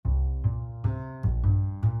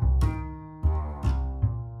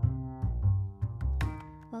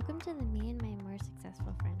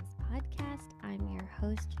I'm your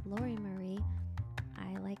host, Lori Marie.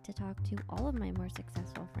 I like to talk to all of my more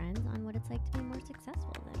successful friends on what it's like to be more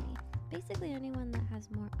successful than me. Basically anyone that has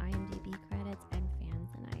more IMDb credits and fans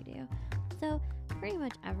than I do. So, pretty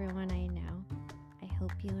much everyone I know. I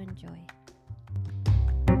hope you enjoy.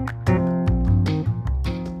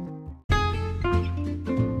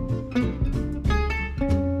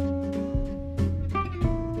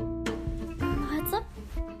 What's up,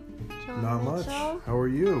 John Not Mitchell? much. How are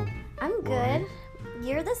you? I'm Lori? good.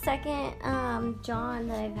 You're the second John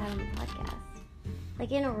that I've had on the podcast.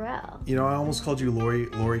 Like in a row. You know, I almost called you Lori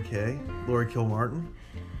K. Lori Kilmartin.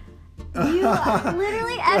 You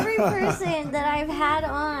literally every person that I've had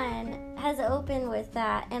on has opened with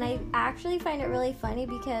that, and I actually find it really funny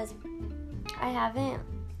because I haven't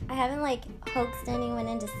like hoaxed anyone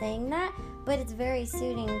into saying that, but it's very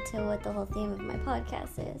suiting to what the whole theme of my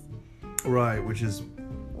podcast is. Right, which is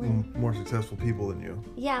more successful people than you.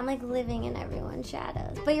 Yeah, I'm like living in everyone's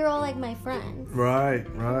shadows, but you're all like my friends. Right.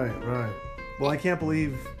 Well, I can't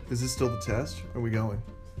believe. Is this still the test? Are we going?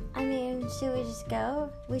 I mean, should we just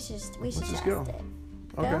go? We should Let's test just go. it.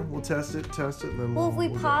 Okay, Go? we'll test it, and then Well, if we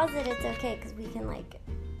we'll pause it, it's okay because we can like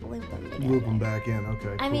loop them together. loop them back in.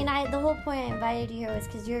 Okay. I cool. mean, the whole point I invited you here was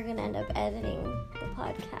because you're gonna end up editing the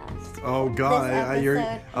podcast. Oh God, this you're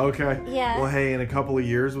episode. okay. Yeah. Well, hey, in a couple of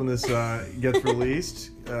years when this gets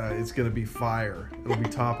released, it's gonna be fire. It'll be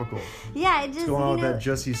topical. Yeah, it just What's going on you with know. that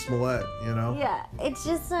Jussie Smollett? You know. Yeah, it's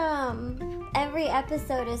just every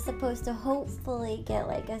episode is supposed to hopefully get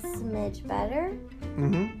like a smidge better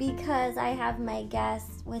Mm-hmm. because I have my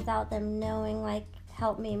guests without them knowing like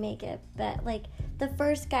help me make it better. Like the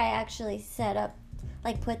first guy actually set up,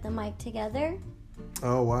 like put the mic together.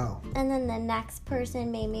 Oh wow. And then the next person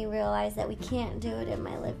made me realize that we can't do it in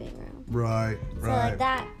my living room. Right. So like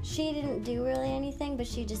that, she didn't do really anything, but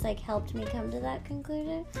she just like helped me come to that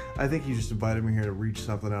conclusion. I think you just invited me here to reach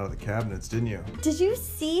something out of the cabinets, didn't you? Did you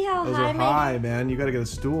see how Those high are high, man. You gotta get a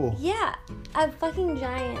stool. Yeah, a fucking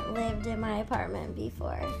giant lived in my apartment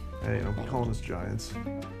before. Hey, I'm calling us giants.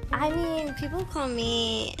 I mean, people call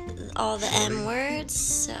me all the M words,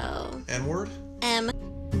 so N-word? M.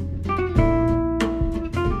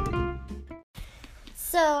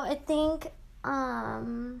 So I think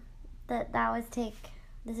that was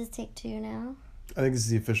this is take 2 now. I think this is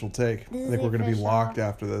the official take. This I is think the we're gonna be official. locked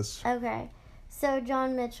after this. Okay. So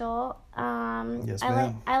John Mitchell, Yes, I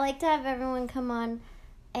ma'am. like to have everyone come on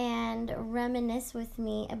and reminisce with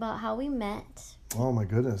me about how we met. Oh my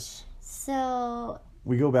goodness. So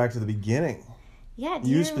We go back to the beginning. yeah,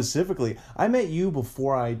 You specifically. I met you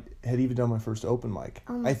before I had even done my first open mic.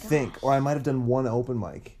 Oh my I think. gosh. Or I might have done one open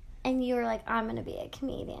mic. and you were like, I'm gonna be a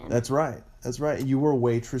comedian. That's right. You were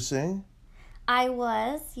waitressing. I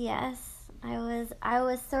was, yes. I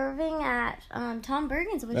was serving at Tom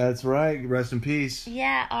Bergen's, which That's right. Rest in peace.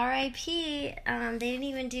 yeah, R.I.P. They didn't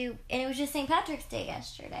even do, and it was just St. Patrick's Day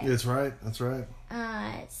yesterday. That's right.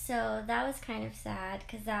 So that was kind of sad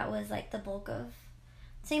because that was like the bulk of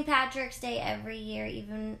St. Patrick's Day every year.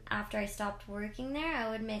 Even after I stopped working there, I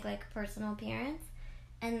would make like a personal appearance,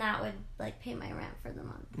 and that would like pay my rent for the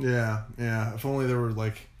month. Yeah. If only there were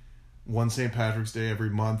like one St. Patrick's Day every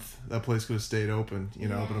month, that place could have stayed open, you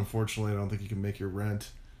know, Yeah. but unfortunately I don't think you can make your rent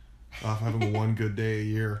off having one good day a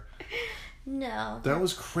year. No. That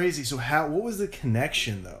was crazy. So what was the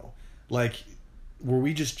connection though? Like, were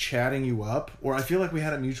we just chatting you up? Or I feel like we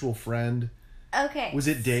had a mutual friend. Okay. Was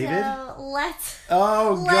it David? So let's.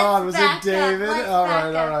 Oh God, was it back up. David? Let's All back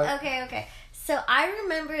right. up. Okay. So I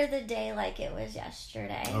remember the day like it was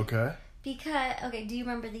yesterday. Okay. Because do you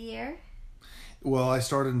remember the year? Well, I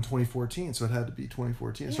started in 2014, so it had to be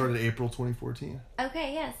 2014. I started April 2014.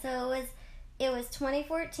 Okay, yeah. So it was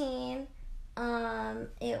 2014.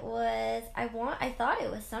 I thought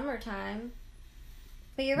it was summertime.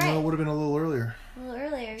 But you're right. No, it would have been a little earlier. A little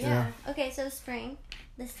earlier, yeah. Okay, so spring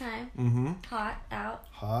this time. Mm-hmm. Hot out.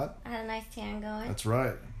 Hot. I had a nice tan going. That's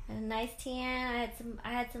right. I had a nice tan. I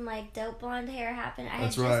had some like dope blonde hair happen. I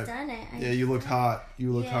That's had right. just done it. Yeah, you looked hot.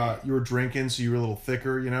 You looked Yeah. hot. You were drinking, so you were a little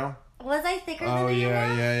thicker, you know? Was I thicker than Oh, I am yeah,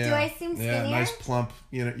 now? yeah. Do I seem skinnier? Yeah, nice plump,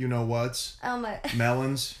 you know what's? Oh my.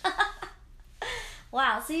 Melons.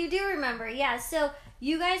 Wow, so you do remember. Yeah, so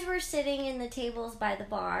you guys were sitting in the tables by the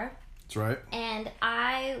bar. That's right. And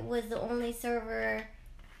I was the only server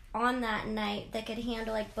on that night that could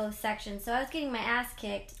handle like both sections. So I was getting my ass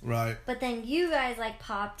kicked. Right. But then you guys like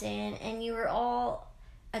popped in and you were all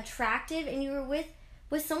attractive and you were with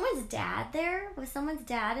was someone's dad there? Was someone's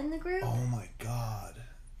dad in the group? Oh my God.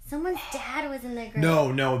 Someone's dad was in the group.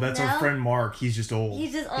 No, that's our friend Mark. He's just old.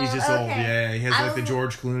 He's just old. Okay. Yeah, he has like the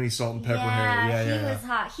George Clooney salt and pepper hair. Yeah, he was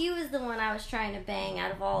hot. He was the one I was trying to bang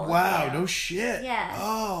out of all of them. Wow, no shit. Yeah.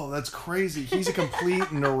 Oh, that's crazy. He's a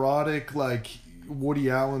complete neurotic, like Woody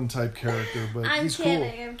Allen type character, but he's cool.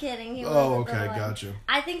 I'm kidding. He okay, gotcha.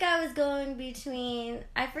 I think I was going between.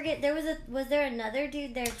 I forget. Was there another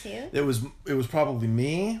dude there too? It was probably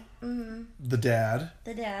me, the dad,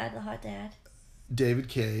 the hot dad, David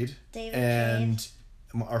Cade, and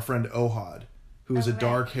our friend Ohad, who is a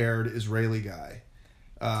dark-haired Israeli guy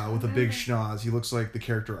with a big schnoz. He looks like the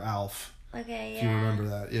character Alf. Okay, yeah. If you remember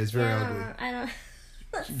that. Yeah, he's very ugly. I don't.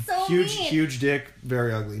 That's so huge dick,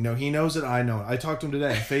 very ugly. No, he knows it. I know it. I talked to him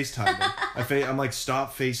today. I FaceTimed him. I'm like,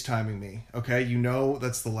 stop FaceTiming me, okay? You know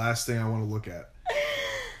that's the last thing I want to look at.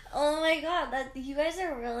 Oh my god, you guys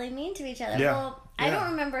are really mean to each other. Yeah. Well, I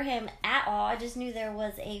don't remember him at all. I just knew there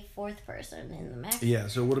was a fourth person in the mix. Yeah,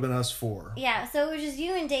 so it would have been us four. Yeah, so it was just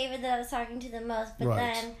you and David that I was talking to the most, but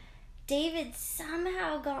then David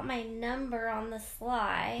somehow got my number on the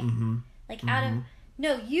sly. Like out of...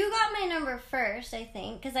 No, you got my number first, I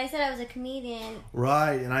think, because I said I was a comedian.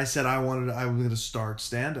 Right, and I said I was going to start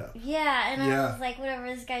stand-up. Yeah, and I was like, whatever,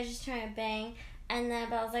 this guy's just trying to bang. And then,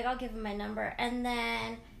 but I was like, I'll give him my number. And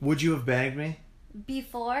then... Would you have banged me?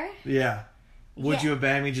 Before? Yeah. Would you have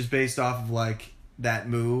banged me just based off of, like, that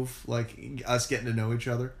move? Like, us getting to know each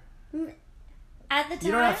other? At the time?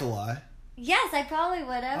 You don't have to lie. Yes, I probably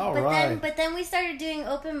would have. But then we started doing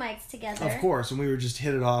open mics together. Of course, and we were just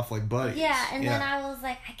hit it off like buddies. Yeah, and then I was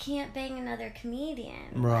like, I can't bang another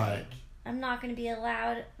comedian. Right. Like, I'm not going to be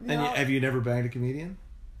allowed. No. And have you never banged a comedian?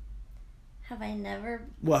 Have I never?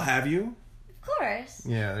 Well, have you? Of course.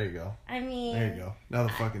 Yeah, there you go. I mean... There you go. Now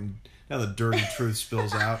the dirty truth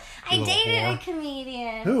spills out. I dated a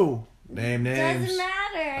comedian. Who? Name names. Doesn't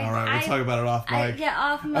matter. All right, we'll talk about it off mic.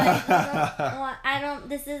 Off mic. I don't.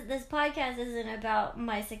 This podcast isn't about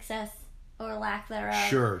my success or lack thereof.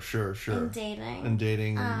 Sure. In dating. And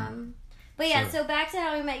dating. But yeah, so back to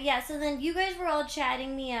how we met. Yeah, so then you guys were all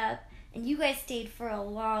chatting me up, and you guys stayed for a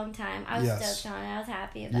long time. I was stoked on it. I was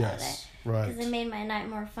happy about it. Right. Because it made my night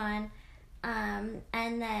more fun. And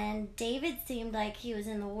then David seemed like he was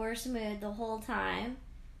in the worst mood the whole time.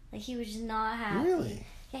 Like he was just not happy. Really?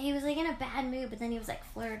 Yeah, he was like in a bad mood, but then he was like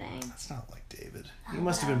flirting. That's not like David. He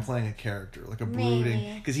must have been playing a character, like a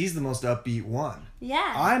brooding, because he's the most upbeat one.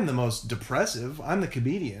 Yeah. I'm the most depressive. I'm the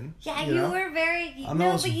comedian. Yeah, you were very. I'm the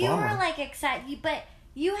most you bummer. were like excited, but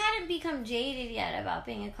you hadn't become jaded yet about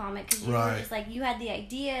being a comic because you were just like you had the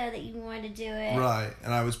idea that you wanted to do it. Right,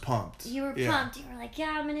 and I was pumped. You were pumped. You were like,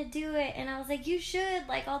 yeah, I'm gonna do it, and I was like, you should.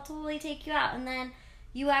 Like, I'll totally take you out, and then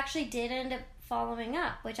you actually did end up following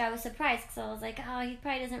up, which I was surprised because I was like, oh, he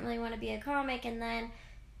probably doesn't really want to be a comic. And then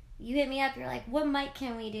you hit me up, you're like, what mic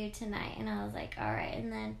can we do tonight? And I was like, all right.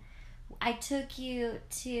 And then I took you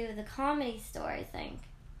to the Comedy Store, I think.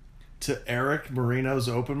 To Eric Marino's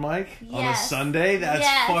open mic on a Yes. Sunday? That's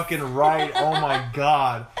fucking right. Oh my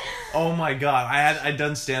god. I'd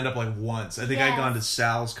done stand up like once. I think I'd gone to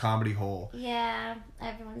Sal's Comedy Hole. Yeah,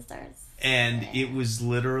 everyone starts. And it was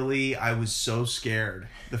literally, I was so scared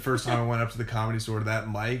the first time I went up to the Comedy Store to that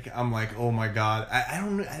mic. I'm like, oh my god.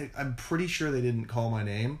 I'm pretty sure they didn't call my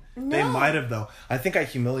name. No. They might have though. I think I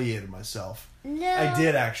humiliated myself. No. I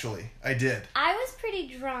did actually. I did. I was pretty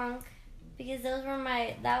drunk because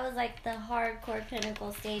that was like the hardcore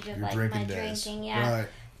pinnacle stage of like my drinking. Yeah. Right.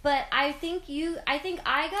 But I think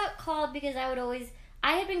I got called because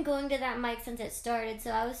I had been going to that mic since it started, so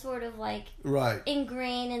I was sort of like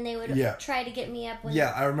ingrained, and they would try to get me up.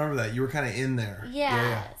 Yeah, I remember that. You were kind of in there.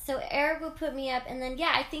 Yeah. So Eric would put me up, and then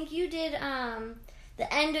I think you did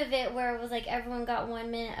the end of it where it was like everyone got a 1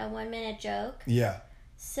 minute joke. Yeah.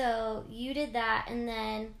 So you did that, and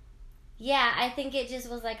then I think it just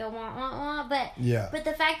was like a wah wah wah. But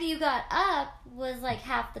the fact that you got up was like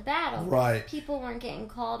half the battle. Right. People weren't getting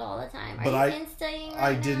called all the time. But Are you instating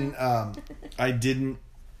right now?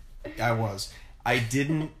 I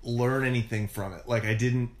didn't learn anything from it. Like that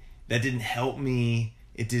didn't help me.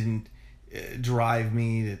 It didn't drive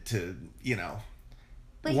me to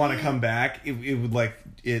want to come back. It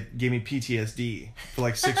gave me PTSD for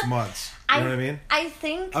like 6 months. You know what I mean? I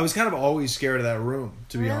think I was kind of always scared of that room,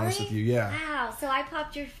 to be honest with you. Yeah. Wow. So I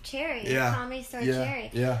popped your cherry. Your Comedy Store cherry.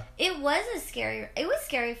 Yeah. It was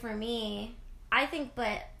scary for me, I think,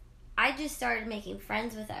 but I just started making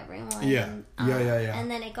friends with everyone. Yeah. And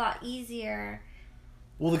then it got easier.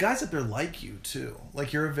 Well, the guys up there like you too.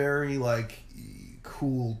 Like you're a very like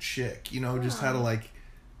cool chick. Just how to like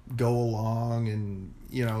go along, and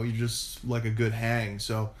you're just like a good hang.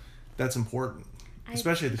 So that's important.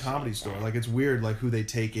 especially at the Comedy Store. Like, it's weird, like, who they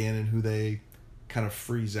take in and who they kind of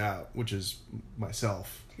freeze out, which is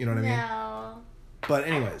myself. You know what I mean? No. But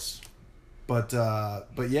anyways, but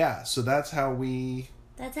yeah, so that's how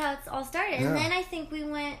it's all started. And then I think we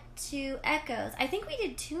went to Echoes. I think we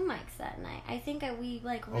did 2 mics that night. I think we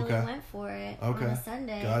like really went for it on a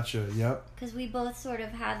Sunday. Gotcha. Yep. Because we both sort of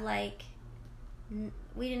had like,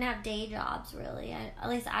 we didn't have day jobs really. At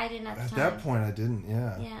least I didn't at the time. At that point, I didn't.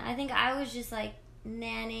 Yeah. Yeah, I think I was just like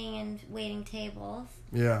nannying and waiting tables.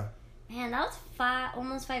 Yeah. Man, that was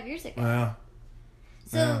almost 5 years ago. Yeah.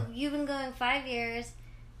 So you've been going 5 years.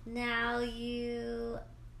 Now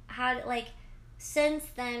since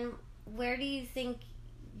then, where do you think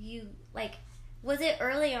you, like, was it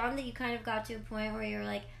early on that you kind of got to a point where you were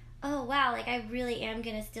like, oh, wow, like, I really am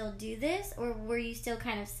going to still do this? Or were you still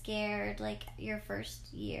kind of scared, like, your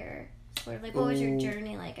first year? Sort of, like, what was your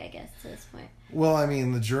journey like, I guess, to this point? Well, I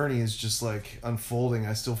mean, the journey is just, like, unfolding.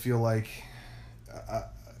 I still feel like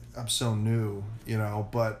I'm so new, you know,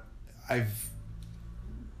 but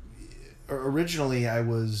originally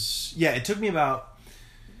it took me about,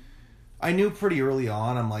 I knew pretty early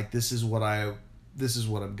on, I'm like, this is what I'm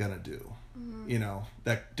gonna do. Mm-hmm. You know,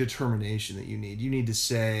 that determination that you need to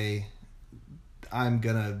say, I'm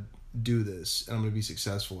gonna do this and I'm gonna be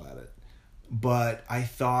successful at it. But I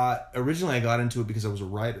thought, originally I got into it because I was a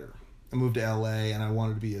writer. I moved to LA and I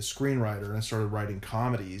wanted to be a screenwriter, and I started writing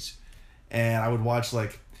comedies, and I would watch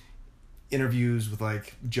like interviews with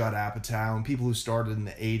like Judd Apatow and people who started in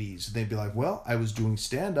the 80s. They'd be like, well, I was doing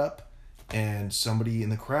stand-up and somebody in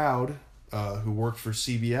the crowd who worked for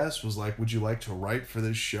CBS was like, would you like to write for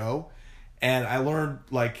this show? And I learned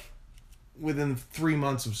like within 3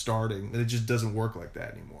 months of starting that it just doesn't work like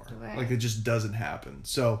that anymore. Right. Like, it just doesn't happen.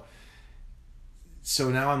 So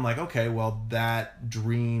now I'm like, okay, well, that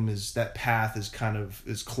path is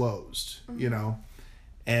closed, mm-hmm. you know?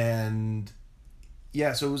 And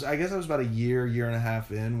yeah, so I guess I was about a year and a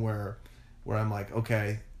half in where I'm like,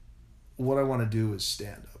 okay, what I want to do is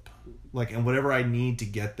stand up. Like, and whatever I need to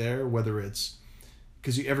get there, whether it's,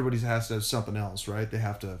 because everybody has to have something else, right? They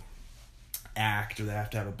have to act, or they have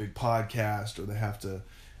to have a big podcast, or they have to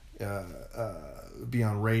be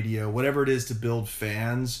on radio, whatever it is to build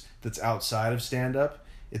fans that's outside of stand-up.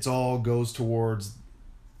 It's all goes towards,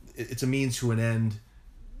 it's a means to an end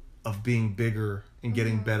of being bigger and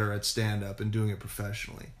getting mm-hmm. better at stand-up and doing it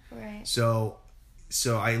professionally. Right. So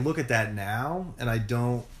I look at that now, and I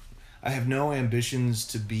have no ambitions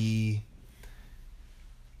to be,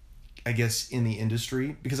 I guess, in the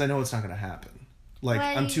industry, because I know it's not going to happen. Like,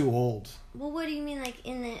 I'm too old. Well, what do you mean, like,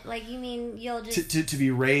 you mean you'll just... To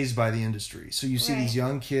be raised by the industry. So you see these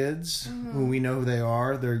young kids, mm-hmm. who we know who they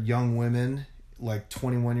are. They're young women, like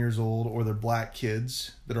 21 years old, or they're black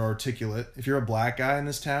kids that are articulate. If you're a black guy in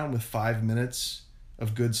this town with 5 minutes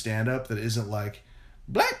of good stand-up that isn't like,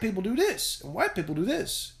 black people do this, and white people do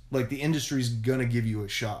this, like, the industry's gonna give you a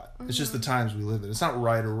shot. Mm-hmm. It's just the times we live in. It's not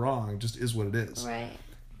right or wrong. It just is what it is. Right.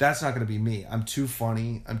 That's not going to be me. I'm too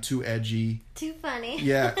funny. I'm too edgy. Too funny.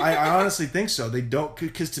 Yeah, I honestly think so. They don't,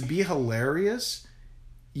 because to be hilarious,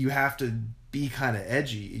 you have to be kind of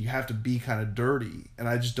edgy. You have to be kind of dirty. And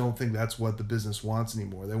I just don't think that's what the business wants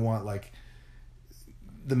anymore. They want, like,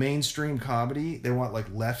 the mainstream comedy, they want, like,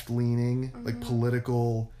 left-leaning, mm-hmm. like,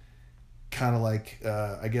 political, kind of like,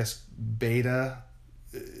 I guess, beta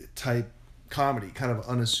type comedy, kind of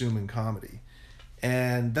unassuming comedy.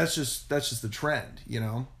 And that's just the trend, you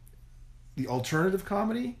know? The alternative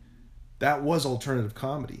comedy, that was alternative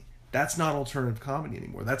comedy. That's not alternative comedy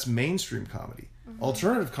anymore. That's mainstream comedy. Mm-hmm.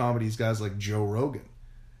 Alternative comedy is guys like Joe Rogan,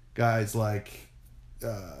 guys like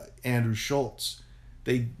Andrew Schultz.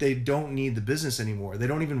 They don't need the business anymore. They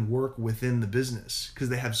don't even work within the business because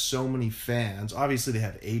they have so many fans. Obviously, they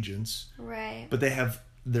have agents, right? But they have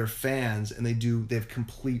their fans, and they have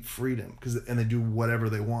complete freedom and they do whatever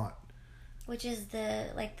they want. Which is the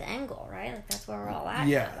end goal, right? Like, that's where we're all at.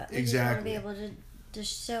 Yeah, we exactly. just want to be able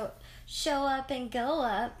to show up and go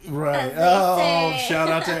up. Right. Oh, shout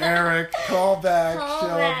out to Eric. Call back.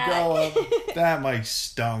 Up, go up. That mic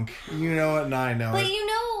stunk. You know it, and I know it. But you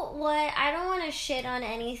know what? I don't want to shit on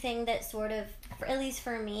anything that sort of, at least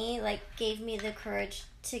for me, like, gave me the courage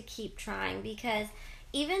to keep trying. Because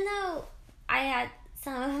even though I had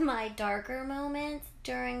some of my darker moments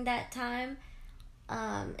during that time,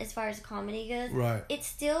 as far as comedy goes, right, it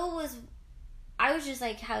still was, I was just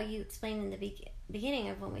like how you explained in the beginning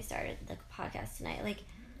of when we started the podcast tonight, like,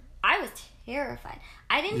 I was terrified.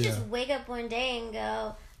 I didn't just wake up one day and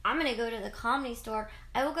go, I'm gonna go to the Comedy Store.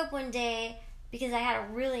 I woke up one day because I had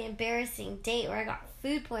a really embarrassing date where I got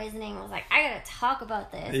food poisoning. I was like, I gotta talk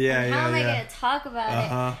about this. Yeah, and how am I gonna talk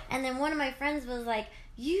about it? And then one of my friends was like,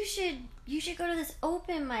 you should go to this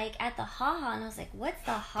open mic at the Ha Ha. And I was like, what's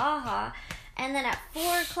the Ha Ha? And then at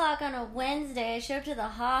 4:00 on a Wednesday, I showed up to the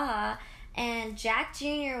Ha Ha, and Jack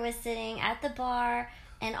Jr. was sitting at the bar,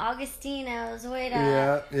 and Augustino,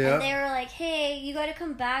 Zoida, and they were like, hey, you gotta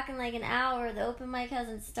come back in like an hour. The open mic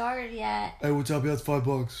hasn't started yet. Hey, what's up? Yeah, it's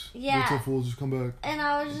 $5. Yeah. What's up, fools? Just come back. And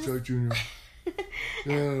I was just... Jack Jr.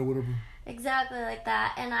 Yeah, whatever. Exactly like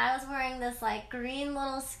that. And I was wearing this like green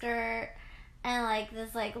little skirt and like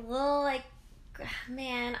this like little like...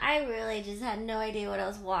 Man, I really just had no idea what I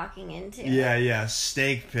was walking into. Yeah,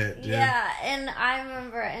 steak pit, dude. Yeah, and I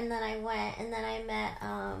remember, and then I went, and then I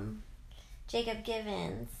met Jacob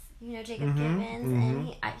Givens. You know Jacob Givens?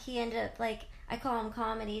 And he ended up, like, I call him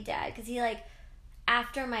Comedy Dad, because he, like,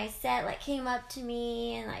 after my set, like, came up to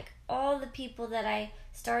me, and, like, all the people that I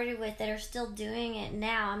started with that are still doing it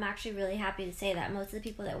now, I'm actually really happy to say that most of the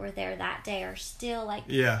people that were there that day are still, like,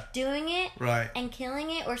 doing it. Right. And killing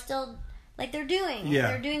it, or still... Like, they're doing it. Yeah.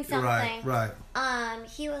 They're doing something. Right.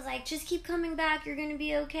 He was like, just keep coming back. You're going to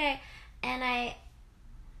be okay. And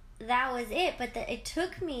that was it. But it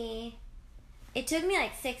took me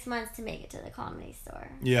like 6 months to make it to the Comedy Store.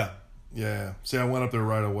 Yeah. See, I went up there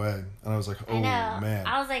right away. And I was like, oh, man.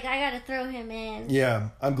 I was like, I got to throw him in. Yeah.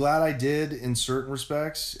 I'm glad I did in certain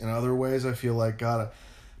respects. In other ways, I feel like, God,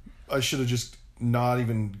 I should have just not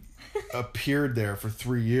even... appeared there for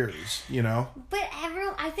 3 years, you know? But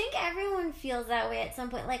I think everyone feels that way at some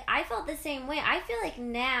point. Like, I felt the same way. I feel like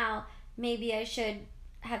now maybe I should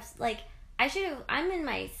have, like, I'm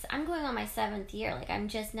going on my 7th year. Like, I'm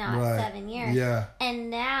just now at 7 years. Yeah. And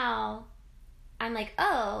now I'm like,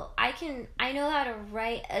 oh, I know how to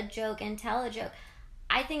write a joke and tell a joke.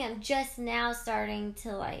 I think I'm just now starting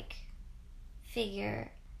to, like, figure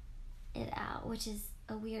it out, which is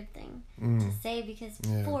a weird thing to say, because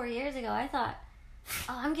 4 years ago I thought,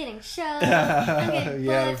 oh, I'm getting shows, I'm getting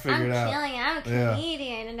books, I'm killing it, I'm a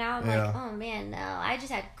comedian, and now I'm like, oh man, no, I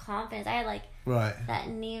just had confidence. I had like that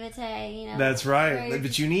naivete, you know. That's right.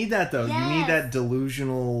 But you need that though. Yes. You need that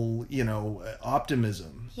delusional, you know,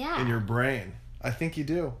 optimism in your brain. I think you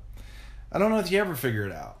do. I don't know if you ever figure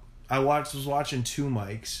it out. I was watching two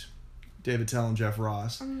mics, David Tell and Jeff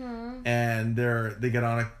Ross, and they get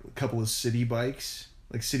on a couple of city bikes,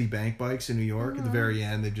 like Citibank bikes in New York. At the very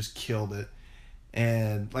end, they just killed it.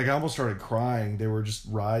 And like I almost started crying. They were just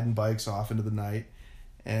riding bikes off into the night.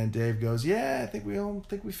 And Dave goes, "Yeah, I think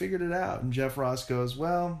we figured it out." And Jeff Ross goes,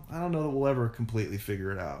 "Well, I don't know that we'll ever completely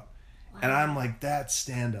figure it out." Wow. And I'm like, that's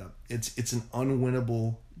stand up. It's an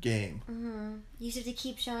unwinnable game. You just have to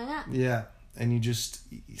keep showing up. Yeah, and you just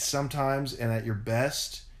sometimes, and at your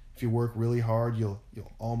best, if you work really hard, you'll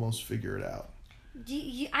almost figure it out.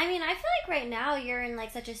 I mean, I feel like right now you're in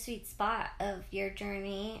like such a sweet spot of your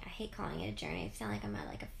journey. I hate calling it a journey. I sound like I'm at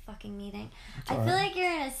like a fucking meeting. I feel like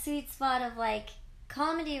you're in a sweet spot of like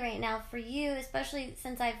comedy right now for you, especially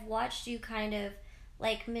since I've watched you kind of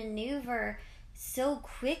like maneuver so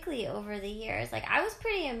quickly over the years. Like I was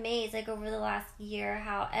pretty amazed like over the last year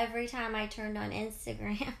how every time I turned on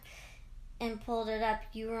Instagram and pulled it up,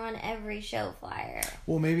 you were on every show flyer.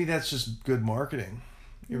 Well, maybe that's just good marketing.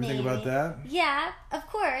 You ever think about that? Yeah, of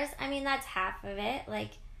course. I mean, that's half of it.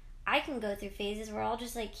 Like, I can go through phases where I'll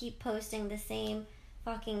just, like, keep posting the same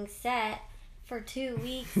fucking set for 2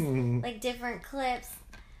 weeks, like, different clips,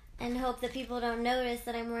 and hope that people don't notice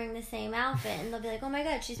that I'm wearing the same outfit. And they'll be like, oh, my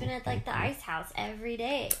God, she's been at, like, the Ice House every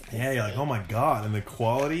day. Yeah, you're like, oh, my God. And the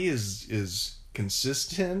quality is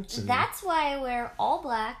consistent. And... That's why I wear all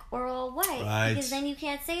black or all white. Right. Because then you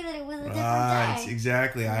can't say that it was a different day.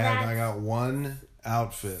 Exactly. I got one...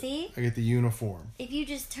 outfit. See? I get the uniform. If you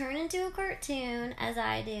just turn into a cartoon, as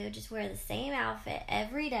I do, just wear the same outfit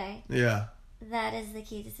every day. Yeah. That is the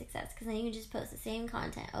key to success. Because then you can just post the same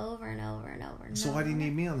content over and over and over and so over. Why do you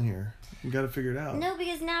need me on here? You got to figure it out. No,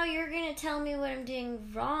 because now you're going to tell me what I'm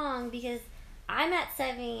doing wrong. Because I'm at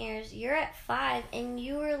 7 years, you're at 5, and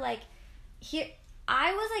you were like, here.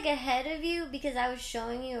 I was like ahead of you because I was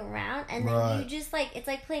showing you around, and then you just like, it's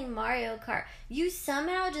like playing Mario Kart. You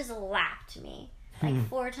somehow just lapped me. Like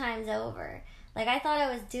 4 times over. Like, I thought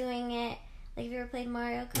I was doing it. Like, have you ever played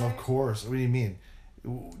Mario Kart? Of course. What do you mean?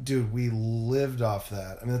 Dude, we lived off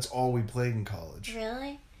that. I mean, that's all we played in college.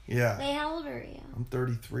 Really? Yeah. Wait, how old are you? I'm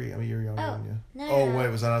 33. I'm a year younger than you. No. Wait,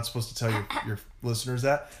 was I not supposed to tell your listeners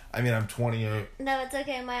that? I mean, I'm 28. No, it's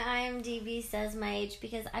okay. My IMDb says my age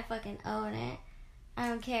because I fucking own it. I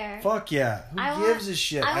don't care. Fuck yeah. Who gives a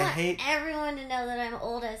shit? I hate everyone to know that I'm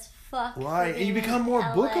old as fuck. Right. And you become more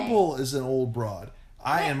bookable as an old broad.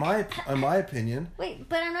 in my opinion. Wait,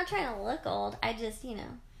 but I'm not trying to look old. I just, age.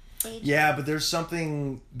 Yeah, but there's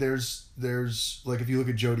something, there's like if you look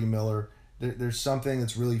at Jody Miller, there's something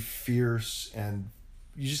that's really fierce, and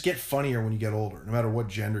you just get funnier when you get older, no matter what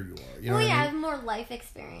gender you are. You know what I mean? I have more life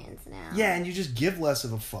experience now. Yeah, and you just give less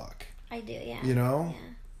of a fuck. I do, yeah. You know? Yeah.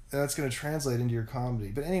 And that's going to translate into your comedy.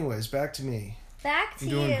 But anyways, back to me. Back to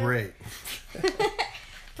you. I'm doing great.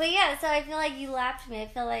 But yeah, so I feel like you lapped me. I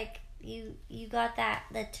feel like you got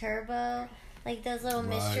the turbo, like those little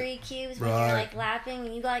mystery cubes when you're like lapping,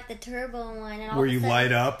 and you got like the turbo one, and all where of a you sudden,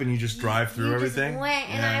 light up and you just drive through everything. Just went,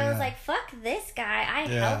 and I was like, "Fuck this guy!" I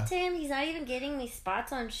helped him. He's not even getting me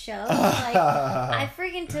spots on shows. Like I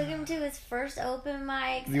freaking took him to his first open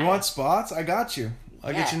mic. You want spots? I got you.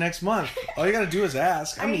 I'll get you next month. All you got to do is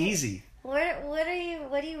ask. I'm easy. What are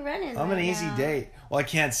you running? I'm an easy date. Well, I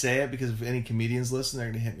can't say it because if any comedians listen, they're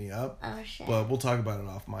gonna hit me up. Oh shit! But we'll talk about it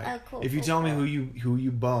off mic. Oh, cool, if you tell me who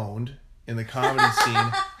you boned in the comedy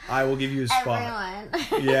scene, I will give you a spot.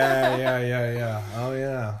 Everyone. Yeah. Oh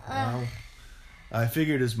yeah. Well, I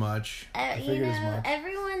figured as much.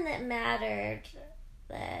 Everyone that mattered.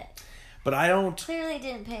 But I don't. Clearly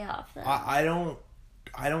didn't pay off though. I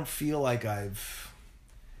don't feel like I've.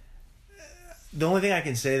 The only thing I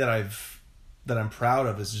can say that I'm proud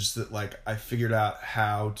of is just that, like, I figured out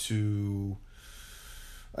how to.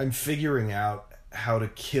 I'm figuring out how to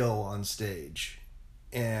kill on stage,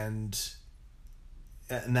 and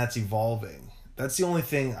that's evolving. That's the only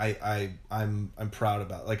thing I'm proud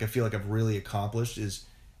about. Like, I feel like I've really accomplished is,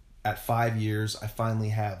 at 5 years, I finally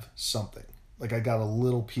have something. Like, I got a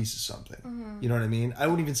little piece of something. Mm-hmm. You know what I mean? I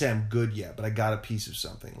wouldn't even say I'm good yet, but I got a piece of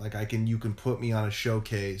something. Like, you can put me on a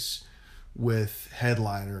showcase with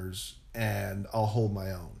headliners and I'll hold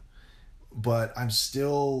my own. But I'm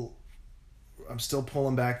still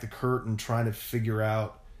pulling back the curtain, trying to figure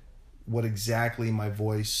out what exactly my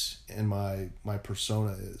voice and my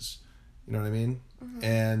persona is. You know what I mean? Mm-hmm.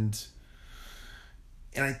 And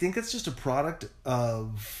I think that's just a product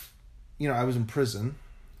of, I was in prison.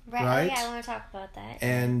 Right? Yeah, I want to talk about that.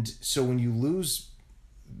 And so when you lose,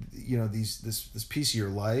 this piece of your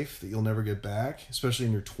life that you'll never get back, especially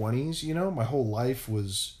in your 20s, my whole life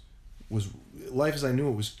was life as I knew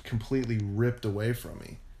it was completely ripped away from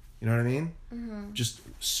me. You know what I mean? Mm-hmm. Just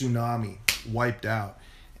tsunami, wiped out.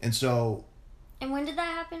 And so... And when did that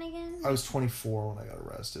happen again? I was 24 when I got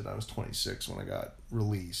arrested. I was 26 when I got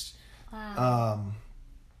released. Wow.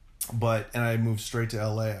 And I moved straight to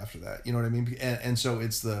LA after that. You know what I mean? And so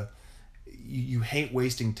it's you hate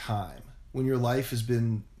wasting time. When your life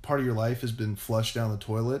part of your life has been flushed down the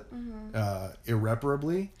toilet, mm-hmm.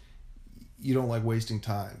 Irreparably, you don't like wasting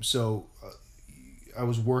time. So I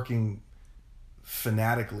was working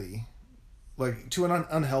fanatically, like to an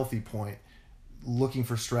unhealthy point, looking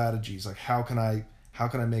for strategies. Like how can I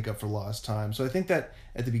make up for lost time? So I think that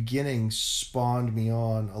at the beginning spurred me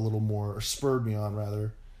on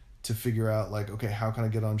rather, to figure out like, okay, how can I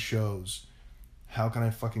get on shows? How can I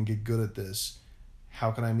fucking get good at this?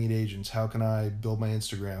 How can I meet agents? How can I build my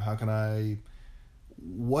Instagram?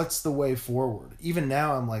 What's the way forward? Even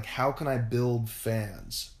now I'm like, how can I build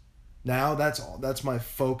fans? Now that's my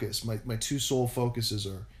focus. My two sole focuses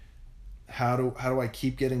are how do I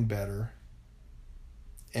keep getting better,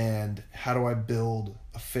 and how do I build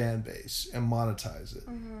a fan base and monetize it?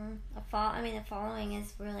 Mm-hmm. The following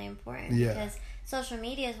is really important because social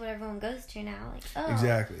media is what everyone goes to now. Like, oh,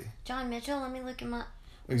 exactly. John Mitchell, let me look him up.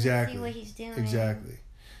 Exactly. See what he's doing. Exactly.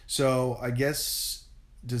 So I guess,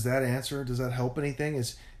 does that help anything?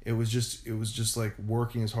 It was just like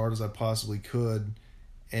working as hard as I possibly could,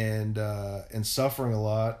 and suffering a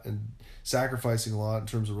lot and sacrificing a lot in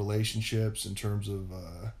terms of relationships, in terms of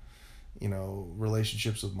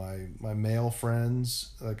relationships with my male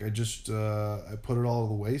friends. Like I put it all to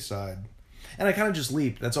the wayside, and I kind of just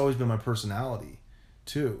leaped. That's always been my personality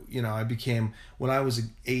too. I became, when I was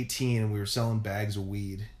 18 and we were selling bags of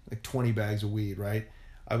weed, like 20 bags of weed, right?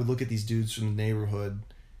 I would look at these dudes from the neighborhood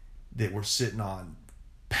that were sitting on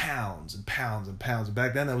pounds and pounds and pounds. And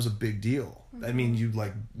back then that was a big deal. Mm-hmm. I mean, you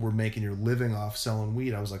like were making your living off selling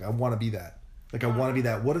weed. I was like, I want to be that. Like, I want to be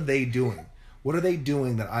that. What are they doing? What are they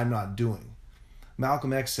doing that I'm not doing?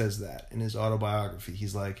 Malcolm X says that in his autobiography.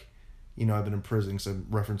 He's like, I've been in prison, so I'm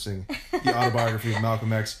referencing the autobiography of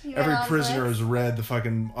Malcolm X. Every prisoner has read the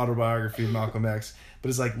fucking autobiography of Malcolm X. But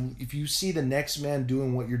it's like, if you see the next man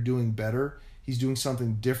doing what you're doing better, he's doing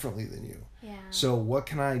something differently than you. Yeah. So what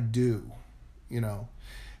can I do?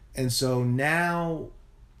 And so now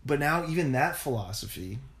even that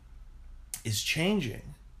philosophy is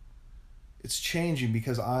changing. It's changing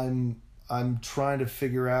because I'm trying to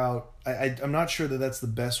figure out, I'm not sure that that's the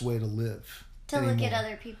best way to live. to anymore. look at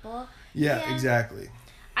other people. Yeah, exactly.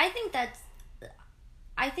 I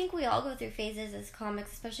think we all go through phases as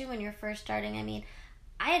comics, especially when you're first starting. I mean,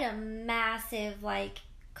 I had a massive, like,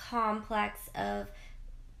 complex of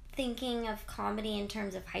thinking of comedy in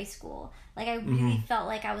terms of high school. Like, I really felt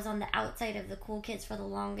like I was on the outside of the cool kids for the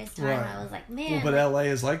longest time. Right. I was like, man. Well, but LA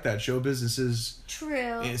is like that. Show business is...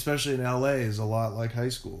 True. Especially in LA is a lot like high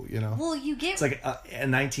school, you know? Well, you get... It's like a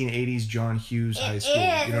 1980s John Hughes high school.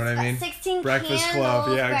 Is. You know what I mean? 16 Breakfast Candles,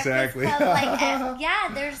 Club. Yeah, Breakfast exactly. Club.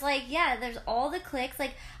 There's all the cliques.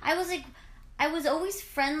 Like, I was always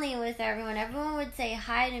friendly with everyone. Everyone would say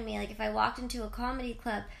hi to me, like, if I walked into a comedy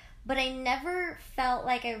club. But I never felt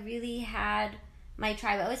like I really had my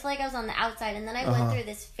tribe. I always felt like I was on the outside. And then I went through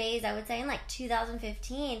this phase, I would say, in, like,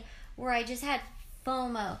 2015, where I just had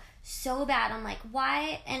FOMO so bad. I'm like,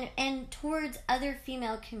 why? And towards other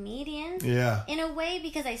female comedians. Yeah. In a way,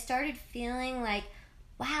 because I started feeling like,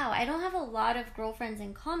 wow, I don't have a lot of girlfriends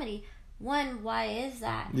in comedy. One, why is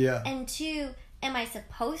that? Yeah. And two, am I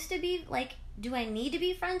supposed to be, like, do I need to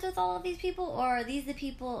be friends with all of these people, or are these the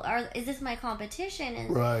people, is this my competition?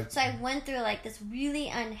 And right. So I went through, like, this really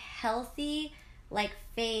unhealthy, like,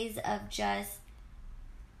 phase of just,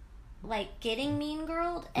 like, getting mean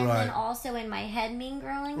girled, and then also in my head mean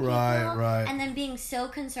girling people, and then being so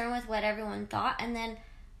concerned with what everyone thought, and then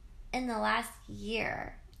in the last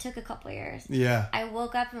year, took a couple years, I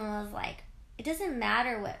woke up and was like, it doesn't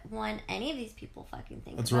matter what any of these people fucking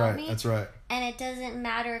think about me. That's right. And it doesn't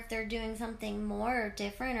matter if they're doing something more or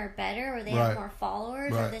different or better, or they have more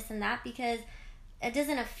followers or this and that, because it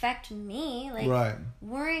doesn't affect me. Like,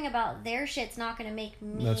 worrying about their shit's not going to make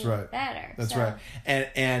me better. That's right.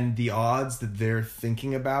 And the odds that they're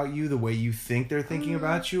thinking about you the way you think they're thinking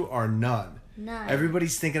about you are none.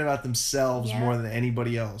 Everybody's thinking about themselves more than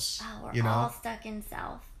anybody else. Oh, we're all stuck in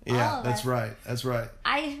self. Yeah, that's right. That's right.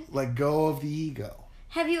 Let go of the ego.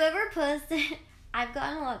 Have you ever posted... I've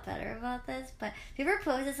gotten a lot better about this, but have you ever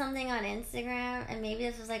posted something on Instagram, and maybe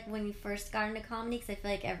this was like when you first got into comedy, because I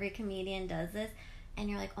feel like every comedian does this, and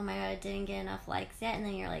you're like, oh my god, I didn't get enough likes yet, and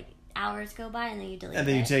then you're like, hours go by, and then you delete it. And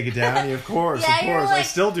then you take it down? Yeah, of course, of course. Like, I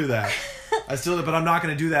still do that. But I'm not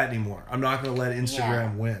going to do that anymore. I'm not going to let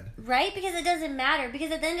Instagram win. Right? Because it doesn't matter.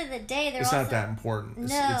 Because at the end of the day, it's not that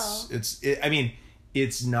important. I mean...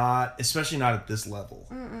 It's not, especially not at this level.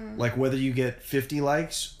 Like, whether you get 50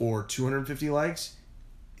 likes or 250 likes,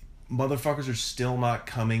 motherfuckers are still not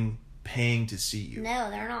paying to see you. No,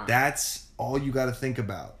 they're not. That's all you got to think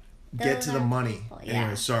about. Get to the money.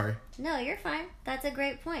 Anyway, sorry. No, you're fine. That's a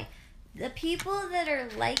great point. The people that are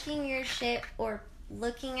liking your shit or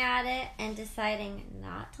looking at it and deciding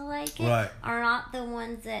not to like it are not the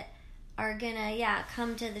ones that are gonna,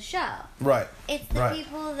 come to the show. Right. It's the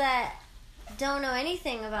people that don't know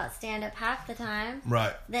anything about stand-up half the time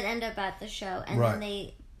that end up at the show, and then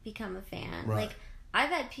they become a fan. Like, I've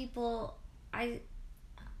had people, this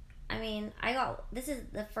is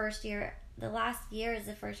the first year, the last year is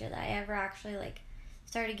the first year that I ever actually, like,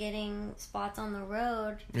 started getting spots on the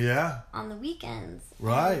road on the weekends.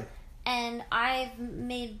 And I've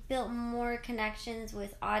built more connections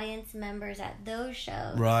with audience members at those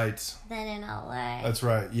shows than in LA. That's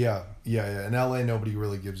right. Yeah. In LA, nobody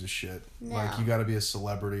really gives a shit. No. Like, you got to be a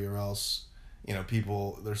celebrity, or else,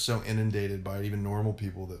 people, they're so inundated by it, even normal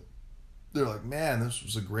people, that they're like, man, this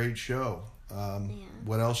was a great show.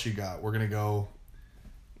 What else you got? We're going to go,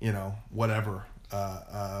 whatever,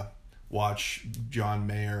 watch John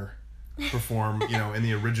Mayer perform, in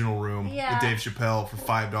the original room with Dave Chappelle for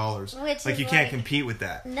 $5. Which like, you can't compete with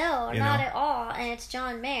that. No, not at all. And it's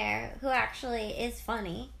John Mayer, who actually is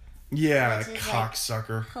funny. Yeah,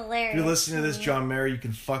 cocksucker. Like, hilarious. If you're listening to this, John Mayer, you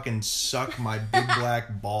can fucking suck my big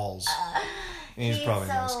black balls. And he's probably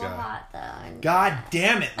a nice guy. Hot, though. God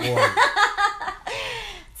damn it, Lord.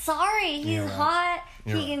 Sorry, he's hot.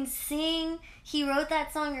 He can sing. He wrote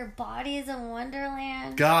that song, Your Body is a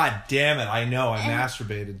Wonderland. God damn it, I know. I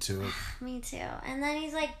masturbated to it. Me too. And then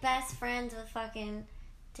he's like best friends with fucking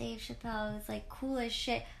Dave Chappelle, who's like cool as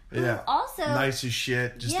shit. Who also nice as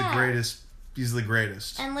shit. Just the greatest. He's the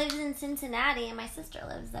greatest. And lives in Cincinnati, and my sister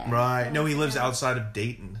lives there. Right. So no, he lives outside of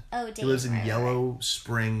Dayton. Oh, Dayton. He lives in Yellow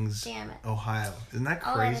Springs, Ohio. Isn't that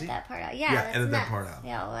crazy? I'll edit that part out. Yeah, edit that part out.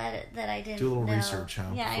 Yeah, I'll edit that I didn't do a little know. research,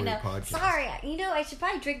 huh? Yeah, I know. Podcast. Sorry. I should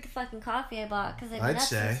probably drink the fucking coffee I bought, because I've been up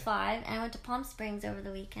since 5, and I went to Palm Springs over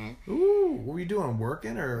the weekend. Ooh, what were you doing?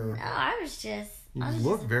 Working, or? No, I was just... You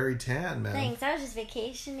look very tan, man. Thanks. I was just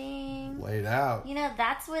vacationing. Laid out.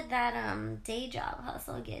 That's what that day job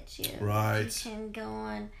hustle gets you. Right. You can go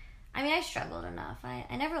on I mean, I struggled enough. I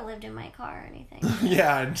never lived in my car or anything.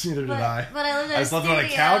 Yeah, neither did I. But I lived in I slept on a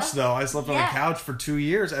couch, though. I slept on a couch for 2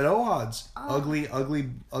 years at Ohad's. Oh.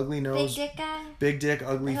 Ugly nose. Big dick guy? Big dick,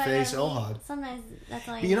 ugly face, Ohad. Sometimes that's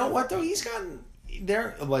all you know what, though? He's gotten...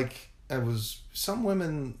 Some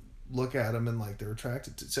women look at him and, like, they're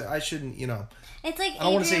attracted to... So I shouldn't, you know... It's like I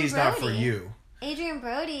don't want to say he's not for you. Adrian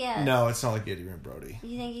Brody, yeah. No, it's not like Adrian Brody.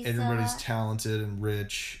 You think he's Adrian Brody's talented and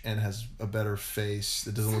rich and has a better face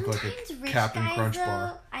that doesn't look like a Captain Crunch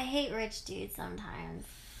bar. I hate rich dudes sometimes.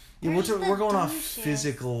 Yeah, we're going off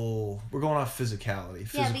physical. We're going off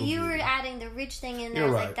physicality. Yeah, but you were adding the rich thing in there.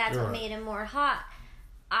 Like that's what made him more hot.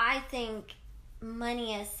 I think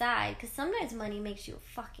money aside, because sometimes money makes you a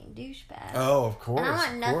fucking douchebag. Oh, of course. And I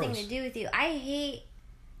want nothing to do with you. I hate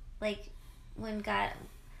like when guys.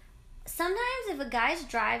 Sometimes if a guy's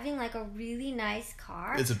driving like a really nice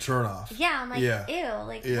car, it's a turnoff. Yeah, I'm like, ew.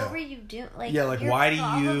 Like, what were you doing? Like, yeah, like you're why do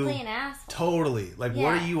probably you? An asshole. Totally. Like,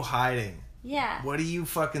 what are you hiding? Yeah. What are you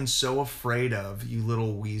fucking so afraid of, you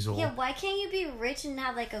little weasel? Yeah, why can't you be rich and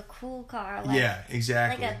have like a cool car? Like, yeah,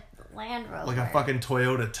 exactly. Like a Land Rover. Like a fucking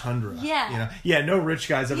Toyota Tundra. Yeah. You know? Yeah, no rich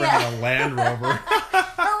guy's ever had a Land Rover.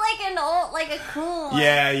 But like an old, like a cool one.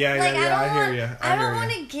 Yeah, I hear you. I don't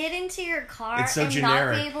want to get into your car it's so and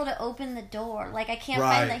generic. not be able to open the door. Like I can't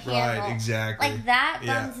find the handle. Right, exactly. Like that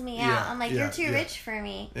bums me out. Yeah, I'm like, you're too rich for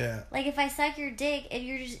me. Yeah. Like if I suck your dick and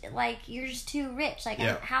you're just too rich. Like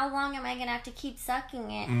how long am I gonna have to keep sucking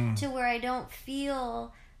it to where I don't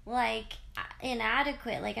feel like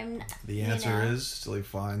inadequate? Like I'm. The answer is till he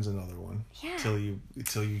finds another one. Yeah. Till you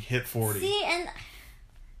hit 40. See, and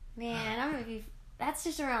man, I'm gonna be. That's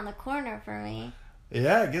just around the corner for me.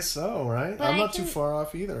 Yeah, I guess so, right? But I'm not too far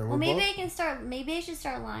off either. Well, maybe I can start. Maybe I should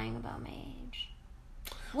start lying about my age.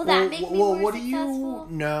 Will that make me more successful?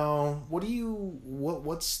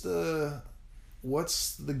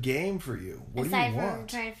 What's the game for you? What Aside do you want? from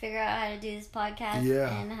trying to figure out how to do this podcast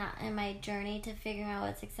and my journey to figuring out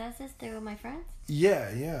what success is through my friends.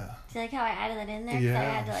 Yeah. Do you like how I added that in there? Because I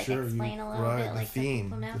had to explain a little bit, like the theme,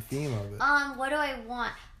 the theme of it. What do I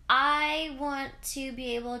want? I want to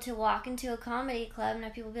be able to walk into a comedy club and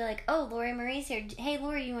have people be like, "Oh, Lori Marie's here. Hey,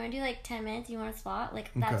 Lori, you want to do like 10 minutes? You want a spot?"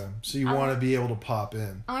 Like that's. Okay. So you want to be able to pop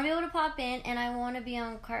in. I want to be able to pop in, and I want to be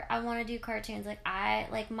on. I want to do cartoons.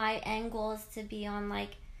 Like my end goal is to be on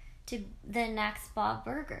to the next Bob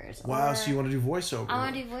Burgers. Wow, so you want to do voiceover? I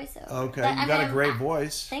want to do voiceover. Okay, you got a great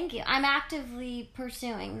voice. Thank you. I'm actively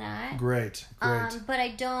pursuing that. Great. But I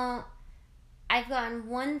don't. I've gotten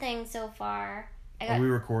one thing so far. Are we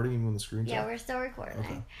recording even when the screen's Yeah, up? we're still recording.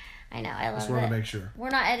 Okay. I know. I love it. Just want to make sure.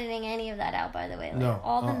 We're not editing any of that out, by the way. Like, no.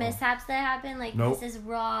 All the mishaps that happen, this is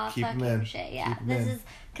raw Keep fucking shit. Yeah. This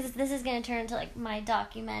is going to turn into my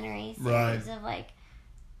documentary series of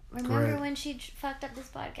remember when she fucked up this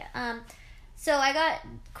podcast? So I got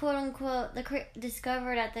quote unquote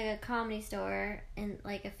discovered at the Comedy Store in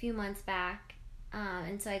a few months back,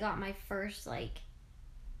 and so I got my first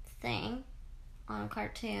thing on a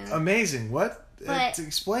cartoon. Amazing. What? But to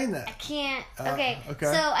explain that. I can't. Okay. So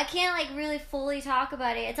I can't really fully talk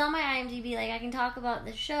about it. It's on my IMDb. I can talk about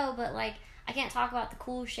the show, but I can't talk about the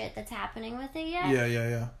cool shit that's happening with it yet.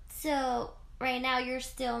 Yeah. So right now you're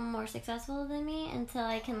still more successful than me until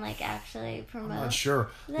I can actually promote. I'm not sure.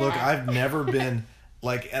 that. Look, I've never been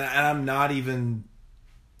and I'm not even.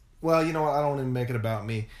 Well, you know what? I don't even make it about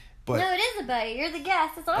me. But, no, it is about you. You're the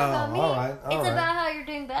guest. It's all about me. All right. It's about how you're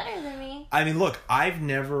doing better than me. I mean, look, I've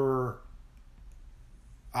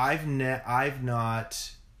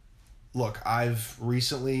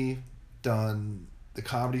recently done the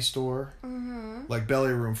Comedy Store,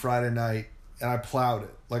 Belly Room Friday night, and I plowed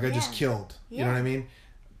it. I just killed. You know what I mean?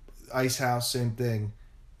 Ice House, same thing.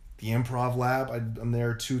 The Improv Lab, I'm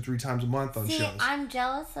there 2-3 times a month on shows. I'm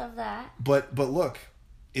jealous of that. But look,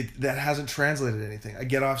 that hasn't translated anything. I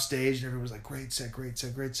get off stage and everyone's like, great set. Oh,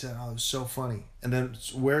 it was so funny. And then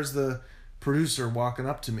where's the producer walking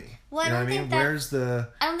up to me? Well, you know what I mean? I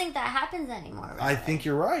don't think that happens anymore. Really. I think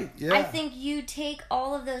you're right. Yeah. I think you take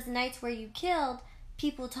all of those nights where you killed,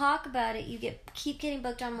 people talk about it, you keep getting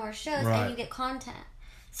booked on more shows, and you get content.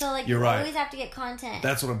 So you always have to get content.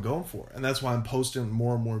 That's what I'm going for, and that's why I'm posting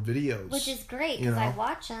more and more videos. Which is great because I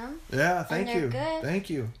watch them. Yeah, thank you. Good. Thank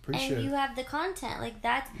you. Appreciate it. And you have the content.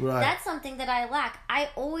 That's something that I lack. I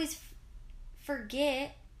always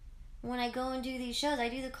forget when I go and do these shows. I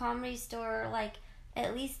do the Comedy Store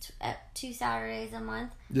at least 2 Saturdays a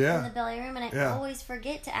month in the Belly Room, and I always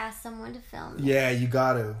forget to ask someone to film them. Yeah, you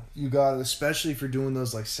got to, especially if you're doing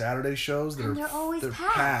those Saturday shows. They're always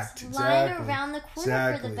packed. Exactly. Line around the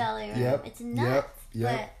corner for the Belly Room. It's nuts.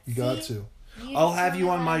 Yep. You got to. I'll have you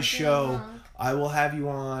on my show. I will have you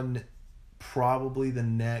on probably the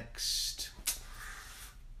next...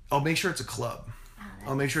 I'll make sure it's a club. Oh,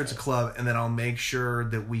 I'll make sure it's a club, and then I'll make sure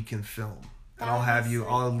that we can film. And I'll have you,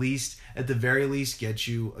 I'll at least, at the very least, get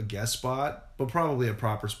you a guest spot, but probably a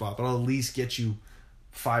proper spot, but I'll at least get you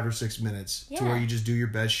 5 or 6 minutes to where you just do your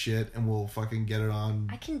best shit, and we'll fucking get it on.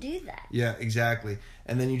 I can do that. Yeah, exactly.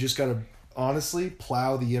 And then you just gotta, honestly,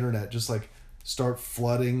 plow the internet. Just, like, start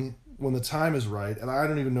flooding when the time is right, and I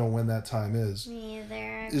don't even know when that time is. Me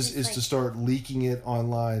either. Is to start leaking it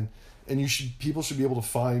online. And people should be able to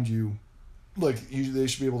find you, like they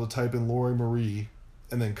should be able to type in Lori Marie,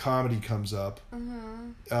 and then comedy comes up.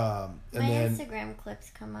 And My Instagram clips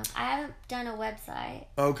come up. I haven't done a website.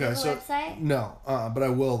 Okay, website? No, but I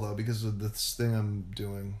will though because of this thing I'm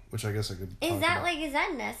doing, which I guess I could. Is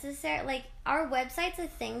that necessary? Like, are websites a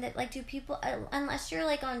thing that, like, do people, unless you're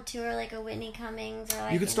like on tour, like a Whitney Cummings or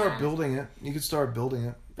like. You could start building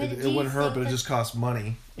it. But it wouldn't hurt, but it just costs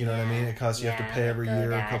money. You know what I mean? It costs, you have to pay every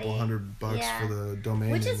year a couple $100 for the domain.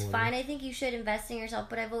 Which is fine. I think you should invest in yourself,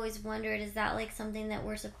 but I've always wondered, is that like something that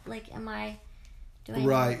we're, like, am I doing?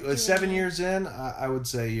 Right. 7 years in, I would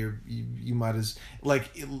say you might as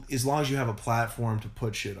long as you have a platform to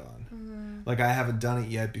put shit on. Mm-hmm. Like, I haven't done it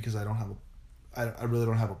yet because I really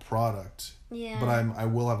don't have a product. Yeah. But I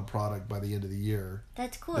will have a product by the end of the year.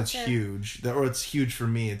 That's cool. That's huge. Or it's huge for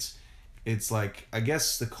me. It's like, I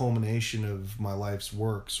guess, the culmination of my life's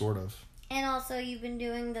work, sort of. And also, you've been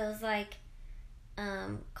doing those, like,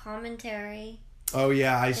 commentary. Oh,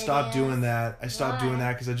 yeah. I stopped doing that. I stopped doing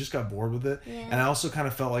that because I just got bored with it. Yeah. And I also kind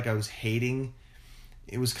of felt like I was hating.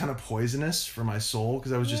 It was kind of poisonous for my soul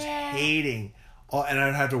because I was just hating. And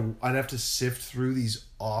I'd have to sift through these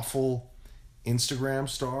awful Instagram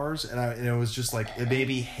stars. And it was just like, it made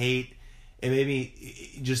me hate. It made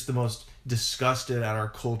me just the most disgusted at our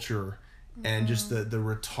culture. And just the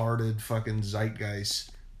retarded fucking zeitgeist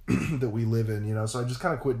that we live in, you know? So I just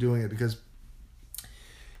kind of quit doing it because,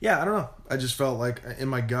 I don't know. I just felt like, in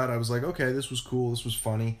my gut, I was like, okay, this was cool. This was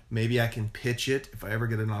funny. Maybe I can pitch it if I ever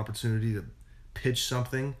get an opportunity to pitch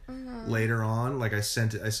something later on. Like, I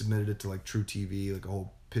submitted it to, like, True TV, like a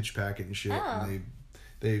whole pitch packet and shit. Oh. And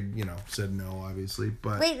they said no, obviously.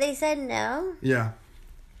 But wait, they said no? Yeah.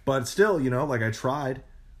 But still, like, I tried.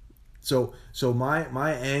 So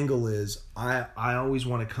my angle is I always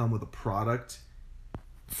want to come with a product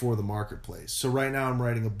for the marketplace. So right now I'm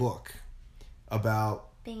writing a book about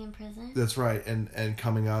being in prison. That's right, and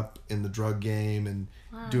coming up in the drug game and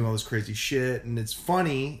doing all this crazy shit, and it's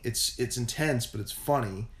funny. It's intense, but it's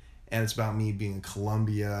funny, and it's about me being in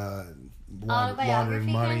Colombia,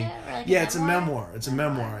 laundering money. Kind of, like it's a memoir. It's a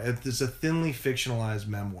memoir. It's a thinly fictionalized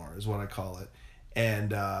memoir, is what I call it. And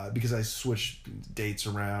because I switch dates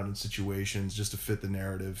around and situations just to fit the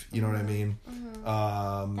narrative, you know what I mean?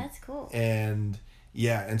 Mm-hmm. That's cool. And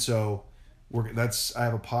so I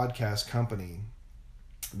have a podcast company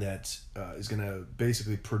that is going to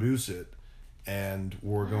basically produce it, and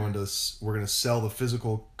we're going to sell the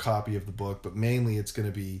physical copy of the book, but mainly it's going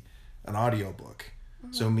to be an audiobook.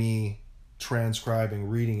 Mm-hmm. So me transcribing,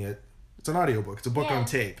 reading it. It's an audiobook. It's a book on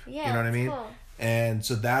tape. Yeah, you know what I mean? Cool. And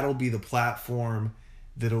so that'll be the platform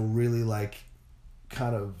that'll really, like,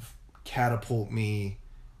 kind of catapult me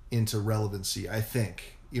into relevancy, I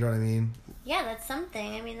think. You know what I mean? Yeah, that's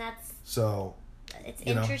something. I mean, that's... So... It's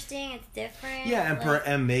interesting. It's different. Yeah,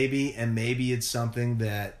 and maybe it's something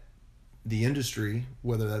that the industry,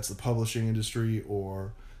 whether that's the publishing industry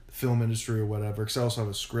or the film industry or whatever, because I also have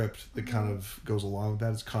a script that kind of goes along with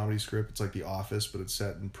that. It's a comedy script. It's like The Office, but it's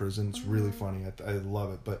set in prison. It's really funny. I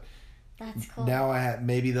love it. But... That's cool. Now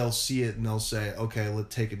maybe they'll see it and they'll say, okay,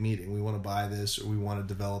 let's take a meeting. We want to buy this, or we want to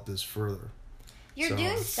develop this further. You're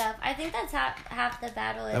doing stuff. I think that's half the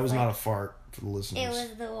battle. That was not a fart for the listeners. It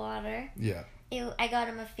was the water. Yeah. I got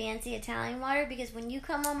him a fancy Italian water because when you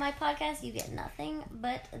come on my podcast, you get nothing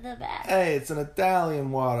but the best. Hey, it's an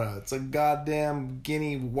Italian water. It's a goddamn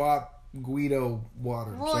Guido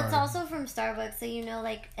water. Well, it's also from Starbucks, so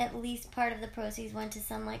like at least part of the proceeds went to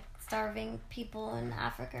some like starving people in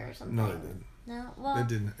Africa or something. No, it didn't. No, well, it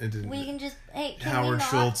didn't. We can just Howard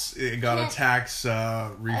Schultz got a tax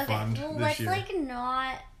refund this year. Let's like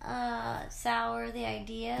not sour the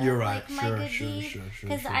idea. You're right. Like, sure.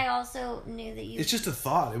 Because I also knew that you. It's just a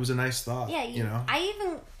thought. It was a nice thought. Yeah, you know.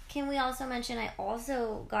 Can we also mention I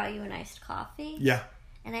also got you an iced coffee? Yeah.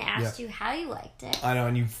 And I asked you how you liked it. I know,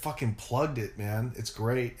 and you fucking plugged it, man. It's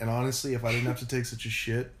great. And honestly, if I didn't have to take such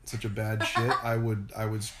a bad shit, I would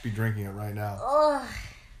be drinking it right now. Ugh.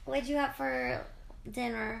 What'd you have for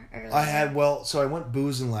dinner earlier? So I went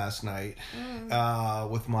boozing last night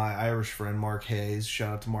with my Irish friend Mark Hayes.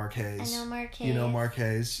 Shout out to Mark Hayes. I know Mark Hayes. You know Mark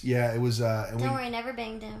Hayes? Yeah, it was. Don't worry, never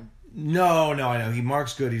banged him. No, I know.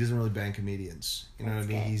 Mark's good. He doesn't really bang comedians. You know That's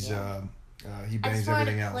what I mean? good, He's he I bangs just wanted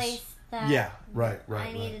everything to else. place that. Yeah, right.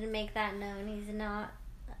 I needed to make that known. He's not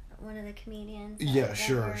one of the comedians. Yeah,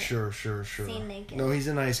 sure. Seen naked. No, he's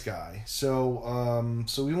a nice guy. So,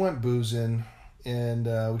 so we went boozing, and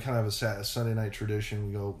we kind of have a Sunday night tradition.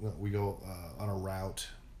 We go on a route.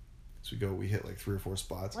 So we hit like 3 or 4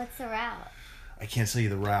 spots. What's the route? I can't tell you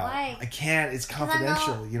the route. Why? I can't. It's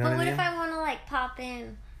confidential. You know what I mean? But what if I want to like pop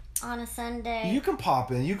in on a Sunday? You can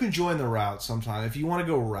pop in. You can join the route sometime if you want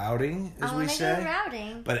to go routing, as we say. I want to go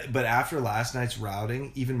routing. But after last night's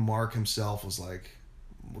routing, even Mark himself was like,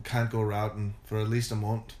 "We can't go routing for at least a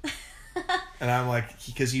month." And I'm like,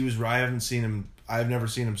 because he was. I've never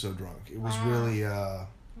seen him so drunk. It was really.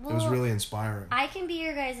 It was really inspiring. I can be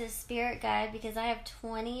your guys' spirit guide because I have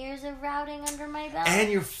 20 years of routing under my belt.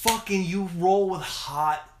 And you roll with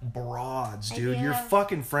hot broads, dude. You're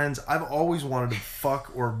fucking friends. I've always wanted to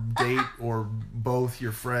fuck or date or both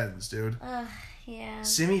your friends, dude. Yeah.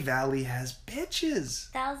 Simi Valley has bitches.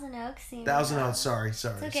 Thousand Oaks. Thousand Oaks. Sorry. It's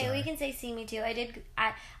okay. We can say Simi too. I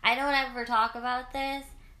don't ever talk about this,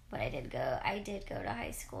 but I did go to high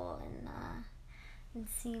school in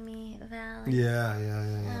Simi Valley.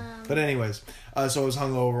 Yeah. But anyways, so I was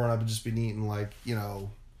hungover and I've just been eating I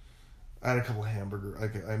had a couple of hamburgers.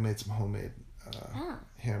 I made some homemade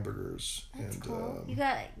hamburgers. That's and cool.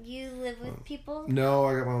 You live with people? No,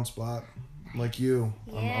 I got my own spot. Like you.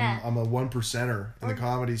 Yeah. I'm a 1%er in the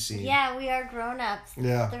comedy scene. Yeah, we are grown-ups.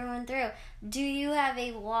 Yeah. Through and through. Do you have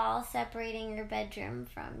a wall separating your bedroom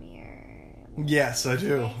from your... Yes, I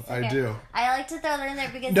do. Okay. I do. I like to throw that in there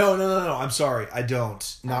because... No. I'm sorry. I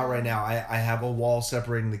don't. Not right now. I have a wall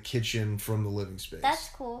separating the kitchen from the living space. That's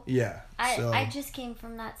cool. Yeah. I just came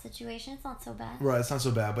from that situation. It's not so bad. Right, it's not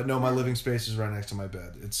so bad. But no, my living space is right next to my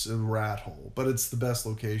bed. It's a rat hole. But it's the best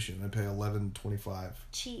location. I pay $11.25.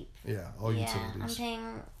 Cheap. Yeah, all utilities. I'm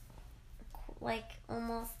paying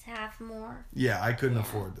almost half more. Yeah, I couldn't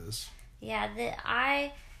afford this. Yeah,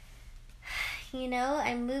 I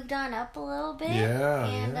moved on up a little bit. Yeah,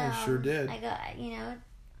 you sure did. I got,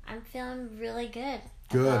 I'm feeling really good.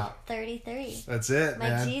 Good. About 33. That's it, My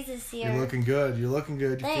man. Jesus year. You're looking good. You're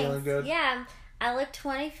Thanks. feeling good. Yeah, I look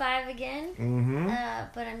 25 again. Mm-hmm.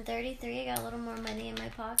 But I'm 33. I got a little more money in my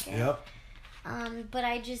pocket. Yep. But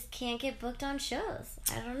I just can't get booked on shows.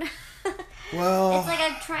 I don't know. Well, it's like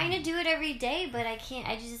I'm trying to do it every day, but I can't.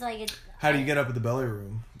 I just it. How do you get up at the belly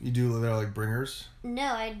room? You do they're bringers? No,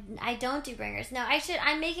 I don't do bringers. No,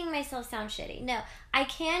 I'm making myself sound shitty. No, I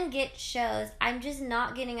can get shows. I'm just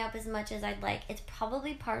not getting up as much as I'd like. It's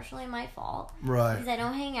probably partially my fault. Right. Because I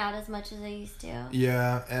don't hang out as much as I used to.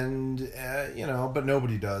 Yeah, and but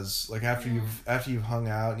nobody does. After you've hung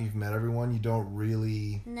out and you've met everyone, you don't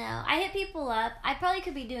really. No, I hit people up. I probably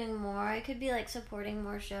could be doing more. I could be supporting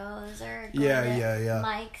more shows or going to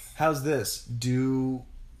mics. How's this?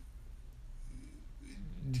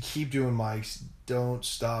 Keep doing mics. Don't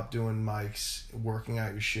stop doing mics. Working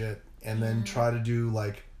out your shit, and then try to do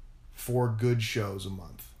 4 good shows a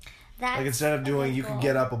month. That's instead of doing, you could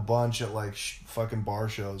get up a bunch at fucking bar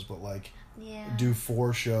shows, but do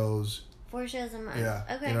 4 shows. 4 shows a month. Yeah.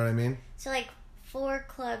 Okay. You know what I mean? So 4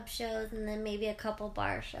 club shows and then maybe a couple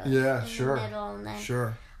bar shows. Yeah, in sure. The middle, and then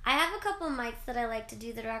sure. I have a couple mics that I like to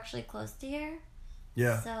do that are actually close to here.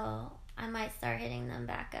 Yeah. So I might start hitting them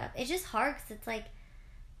back up. It's just hard because it's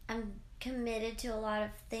I'm committed to a lot of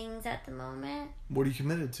things at the moment. What are you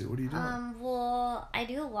committed to? What are you doing? Well, I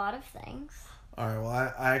do a lot of things. All right. Well,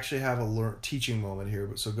 I actually have a teaching moment here,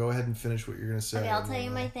 but so go ahead and finish what you're going to say. Okay, I'll tell you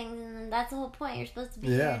my things, and then that's the whole point. You're supposed to be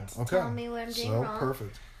here to tell me what I'm doing wrong.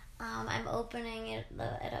 Perfect. I'm opening it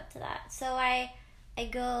up to that. So I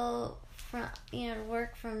go from to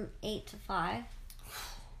work from 8 to 5.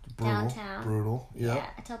 Downtown. Brutal. Yep. Yeah.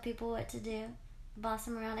 I tell people what to do. Boss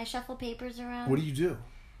them around. I shuffle papers around. What do you do?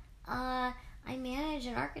 I manage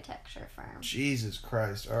an architecture firm. Jesus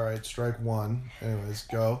Christ. All right, strike 1. Anyways,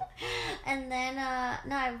 go. And then,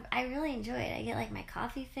 I really enjoy it. I get my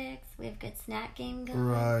coffee fix. We have good snack game going.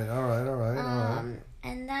 Right. All right.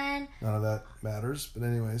 And then... None of that matters, but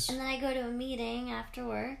anyways. And then I go to a meeting after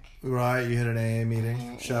work. Right, you hit an AA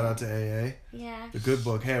meeting. Shout out to AA. Yeah. The good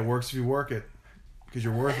book. Hey, it works if you work it. Because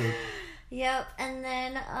you're worth it. Yep, and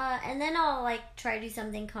then I'll try to do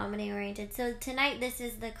something comedy oriented. So tonight, this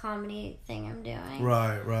is the comedy thing I'm doing.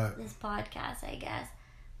 Right. This podcast, I guess.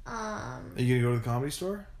 Are you gonna go to the Comedy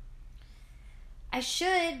Store? I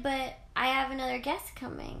should, but I have another guest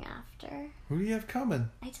coming after. Who do you have coming?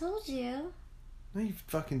 I told you. No, you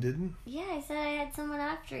fucking didn't. Yeah, I said I had someone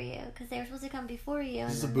after you because they were supposed to come before you.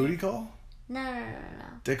 Is this a booty call? No.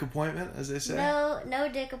 Dick appointment, as they say? No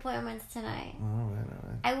dick appointments tonight. All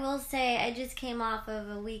right. I will say I just came off of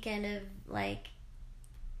a weekend of, like,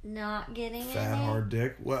 not getting Fat, any. hard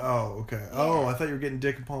dick? Well, oh, okay. Yeah. Oh, I thought you were getting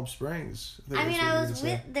dick in Palm Springs. There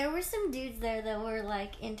were some dudes there that were,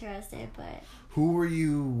 like, interested, but... Who were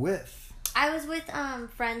you with? I was with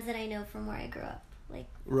friends that I know from where I grew up. Like,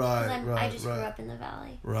 right. I just grew up in the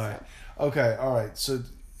valley. Right. So. Okay, all right. So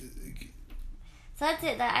that's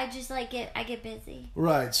it. That I just I get busy.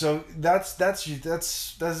 Right. So this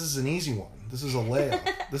is an easy one. This is a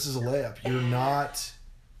layup. You're not.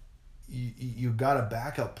 You got a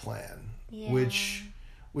backup plan. Yeah. Which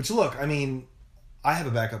look, I mean, I have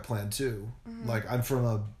a backup plan too. Mm-hmm. Like, I'm from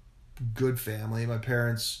a good family. My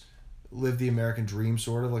parents lived the American dream,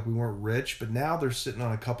 sort of. Like, we weren't rich, but now they're sitting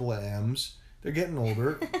on a couple of M's. They're getting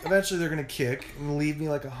older. Eventually, they're going to kick and leave me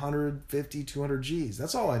like 150, 200 G's.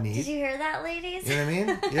 That's all I need. Did you hear that, ladies? You know what I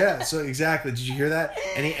mean? Yeah, so exactly. Did you hear that?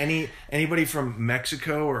 Anybody from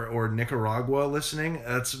Mexico or Nicaragua listening?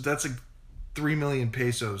 That's like 3 million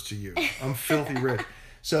pesos to you. I'm filthy rich.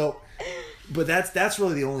 So, but that's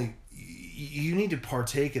really the only... You need to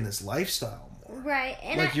partake in this lifestyle more. Right.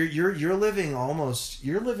 And like, you're living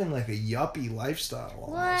like a yuppie lifestyle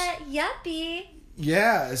almost. What? Yuppie?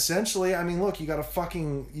 Yeah, essentially. I mean, look, you got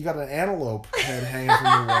an antelope head hanging from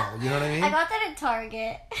your wall. You know what I mean? I got that at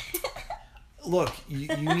Target. Look, you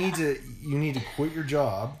need to quit your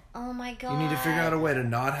job. Oh my god. You need to figure out a way to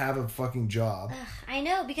not have a fucking job. I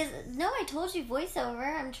know, because I told you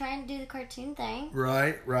voiceover. I'm trying to do the cartoon thing.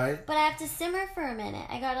 Right. But I have to simmer for a minute.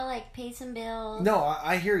 I gotta, like, pay some bills. No,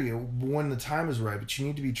 I hear you when the time is right, but you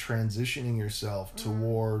need to be transitioning yourself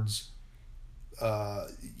towards...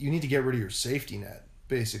 you need to get rid of your safety net,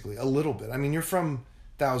 basically, a little bit. I mean, you're from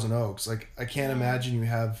Thousand Oaks. Like, I can't imagine you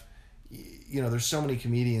have... there's so many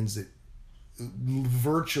comedians that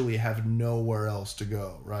virtually have nowhere else to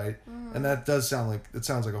go, right? And that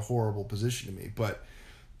sounds like a horrible position to me, but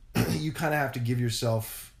you kind of have to give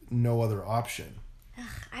yourself no other option.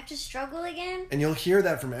 I have to struggle again? And you'll hear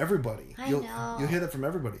that from everybody. You'll hear that from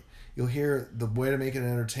everybody. You'll hear the way to make it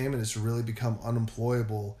an entertainment is to really become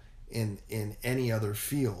unemployable in any other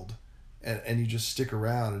field, and you just stick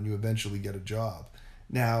around and you eventually get a job.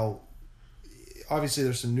 Now, obviously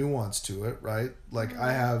there's some nuance to it, right? Like,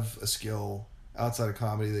 I have a skill outside of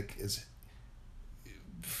comedy that is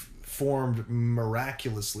formed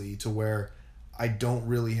miraculously to where I don't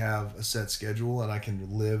really have a set schedule and I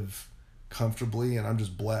can live comfortably, and I'm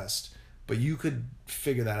just blessed. But you could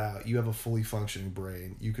figure that out. You have a fully functioning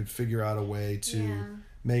brain. You could figure out a way to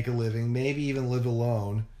make a living, maybe even live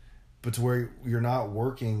alone, but to where you're not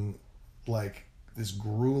working like this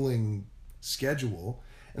grueling schedule.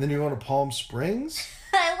 And then you're going to Palm Springs?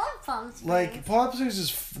 I love Palm Springs. Like, Palm Springs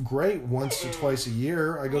is great once or twice a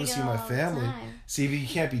year. I go to see my family. See, but you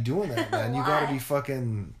can't be doing that, man. You got to be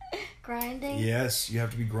fucking... Grinding? Yes, you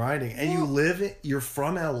have to be grinding. And you're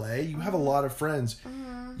from LA. You have a lot of friends.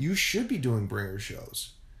 Mm-hmm. You should be doing bringer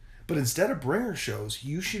shows. But instead of bringer shows,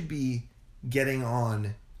 you should be getting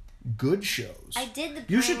on good shows. I did the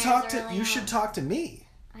You should talk to me.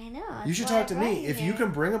 I know. You should talk to me. If you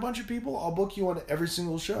can bring a bunch of people, I'll book you on every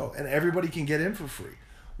single show, and everybody can get in for free.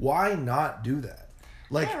 Why not do that?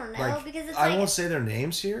 Like, I don't know, because it's I won't say their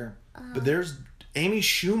names here, but there's Amy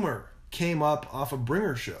Schumer came up off of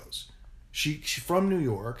bringer shows. She's from New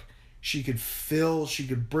York. She could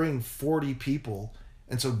bring 40 people,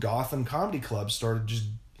 and so Gotham Comedy Club started just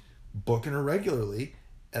booking her regularly,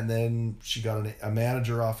 and then she got a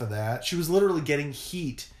manager off of that. She was literally getting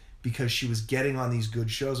heat because she was getting on these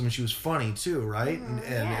good shows. I mean, she was funny too, right?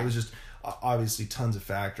 And it was just obviously tons of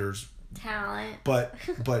factors. Talent. But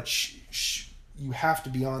you have to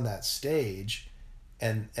be on that stage,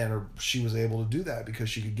 and she was able to do that because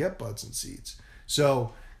she could get butts and seats.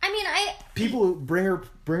 So I mean, people who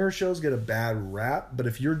bringer shows get a bad rap, but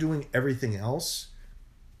if you're doing everything else,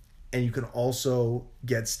 and you can also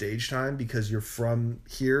get stage time because you're from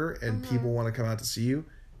here and people want to come out to see you,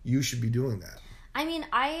 you should be doing that. I mean,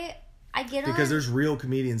 I get on... Because there's real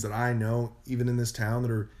comedians that I know, even in this town,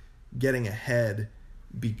 that are getting ahead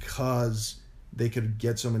because they could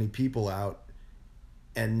get so many people out,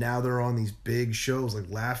 and now they're on these big shows, like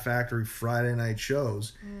Laugh Factory Friday night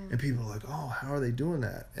shows, and people are like, oh, how are they doing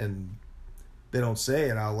that? And they don't say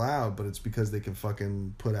it out loud, but it's because they can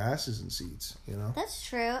fucking put asses in seats, you know? That's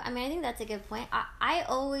true. I mean, I think that's a good point. I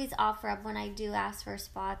always offer up when I do ask for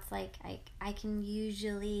spots. Like, I can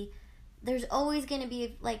usually... There's always going to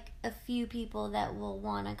be, like, a few people that will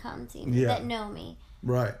want to come see me, that know me.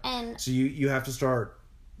 Right. And so you have to start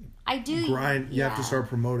I do grind. You have to start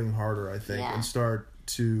promoting harder, I think, and start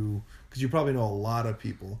to, because you probably know a lot of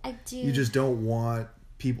people. I do. You just don't want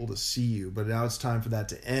people to see you, but now it's time for that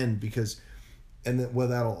to end, because, and then what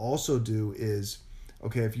that'll also do is,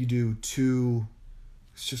 okay, if you do 2,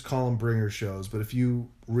 let's just call them bringer shows, but if you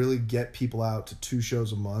really get people out to 2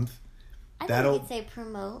 shows a month, I think you could say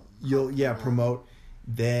promote. Promote.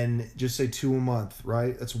 Then just say 2 a month,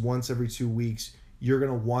 right? That's once every 2 weeks. You're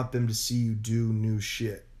gonna want them to see you do new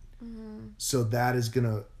shit. Mm-hmm. So that is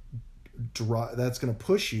gonna that's gonna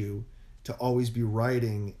push you to always be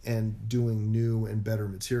writing and doing new and better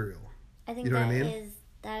material. I think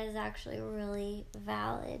that is actually really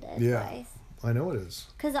valid advice. Yeah, I know it is.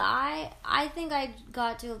 Because I think I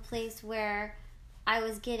got to a place where I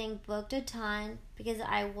was getting booked a ton because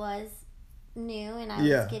I was new and I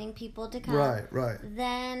was getting people to come. Right.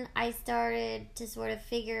 Then I started to sort of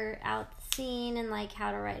figure out the scene and like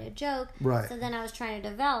how to write a joke. Right. So then I was trying to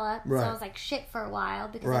develop. Right. So I was like shit for a while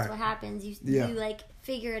because that's what happens. You like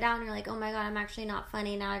figure it out and you're like, oh my god, I'm actually not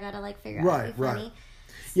funny. Now I gotta like figure out how to be funny. Right.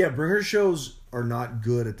 Yeah, bringer shows are not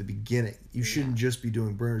good at the beginning. You shouldn't just be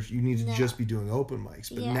doing bringers. You need to just be doing open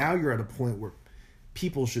mics. But now you're at a point where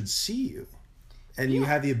people should see you. And you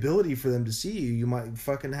have the ability for them to see you. You might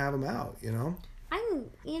fucking have them out, you know? I'm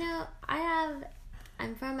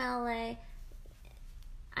from LA.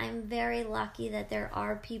 I'm very lucky that there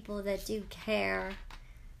are people that do care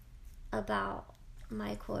about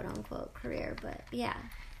my quote unquote career. But yeah,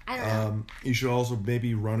 I don't know. You should also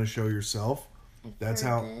maybe run a show yourself. That's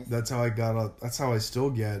how I still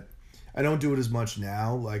get. I don't do it as much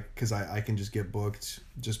now, like, because I can just get booked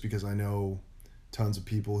just because I know tons of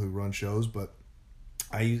people who run shows, but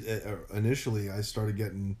initially I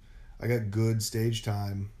got good stage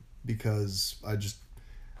time because I'd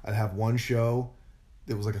have one show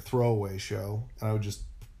that was like a throwaway show, and I would just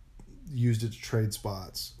used it to trade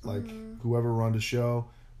spots. Like whoever ran a show,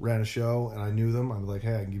 and I knew them, I'm like,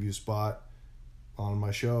 hey, I can give you a spot on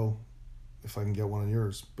my show if I can get one on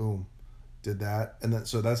yours. Boom, did that, and then I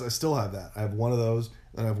still have that. I have one of those,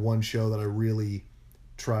 and I have one show that I really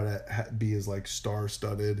try to be as like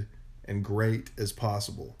star-studded and great as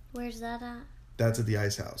possible. Where's that at? That's at the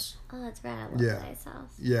Ice House. Oh, that's right. I love the Ice House.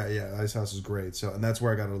 Yeah, the Ice House is great. So, and that's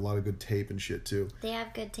where I got a lot of good tape and shit too. They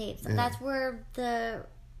have good tapes. Yeah. That's where the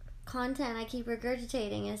content I keep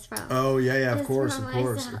regurgitating is from. Oh yeah, of course. Right?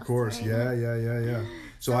 Yeah.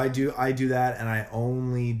 So I do that, and I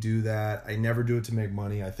only do that. I never do it to make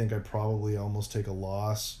money. I think I probably almost take a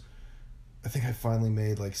loss. I think I finally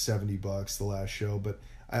made like $70 the last show, but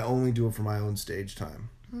I only do it for my own stage time.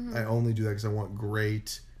 Mm-hmm. I only do that because I want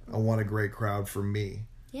a great crowd for me.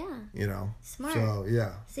 Yeah. You know? Smart. So,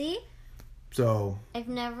 yeah. See? So. I've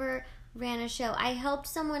never ran a show. I helped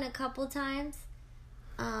someone a couple times.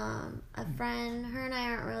 A friend, her and I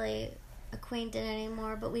aren't really acquainted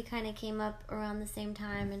anymore, but we kind of came up around the same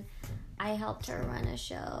time, and I helped her run a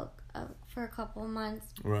show for a couple months.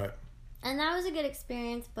 Right. And that was a good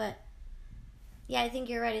experience, but yeah, I think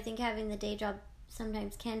you're right. I think having the day job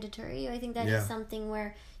sometimes can deter you. I think that is something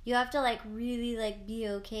where you have to like really like be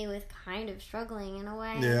okay with kind of struggling in a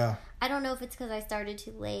way. Yeah. I don't know if it's because I started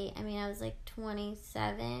too late. I mean, I was like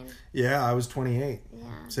 27. Yeah, I was 28.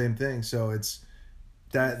 Yeah. Same thing. So it's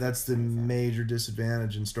that's the major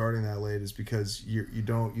disadvantage in starting that late, is because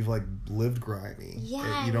you've like lived grimy.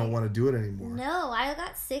 Yeah. You don't want to do it anymore. No, I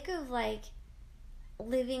got sick of like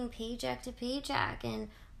living paycheck to paycheck and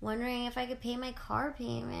wondering if I could pay my car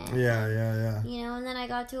payment. Yeah. You know, and then I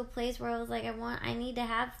got to a place where I was like, I need to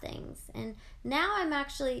have things. And now I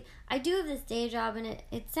do have this day job, and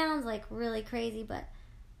it sounds like really crazy, but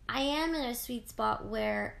I am in a sweet spot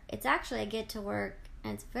where it's actually, I get to work,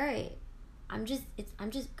 and it's very, I'm just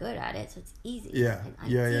good at it, so it's easy. Yeah. I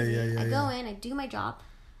go in, I do my job,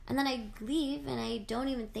 and then I leave, and I don't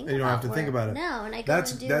even think about it. You don't have to think about it. No, and I go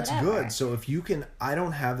and do that's whatever. Good. So if you can, I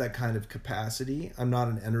don't have that kind of capacity. I'm not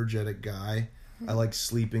an energetic guy. I like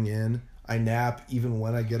sleeping in. I nap even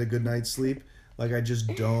when I get a good night's sleep. Like, I just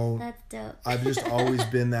don't. That's dope. I've just always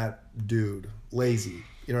been that dude. Lazy.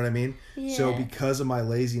 You know what I mean? Yeah. So because of my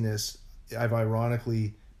laziness, I've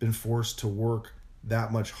ironically been forced to work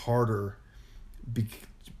that much harder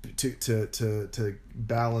to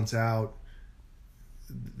balance out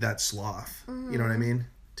that sloth. You know what I mean?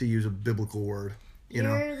 To use a biblical word.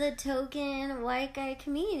 You're the token white guy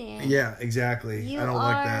comedian. Yeah, exactly. I don't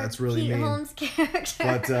like that. It's really Pete mean. Holmes'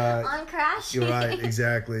 character on Crashing. You're right,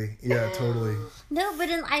 exactly. Yeah, totally. No, but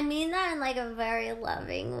I mean that in like a very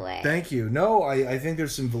loving way. Thank you. No, I think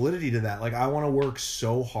there's some validity to that. Like, I want to work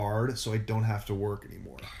so hard so I don't have to work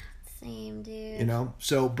anymore. Same, dude. You know?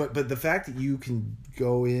 So, but the fact that you can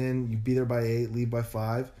go in, you be there by 8, leave by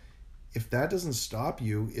 5, if that doesn't stop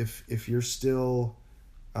you, if you're still,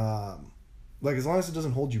 like, as long as it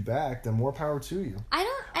doesn't hold you back, then more power to you.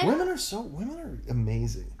 Women are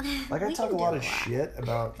amazing. Like, I talk a lot of shit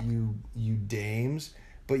about you dames,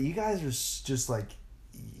 but you guys are just like,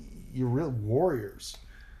 you're real warriors.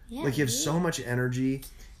 Yeah, like, you have so much energy.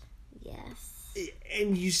 Yes.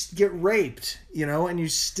 And you get raped, you know, and you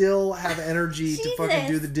still have energy to fucking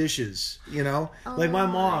do the dishes, you know? Oh, like, my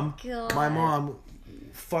mom,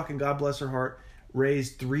 fucking God bless her heart,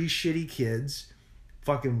 raised 3 shitty kids,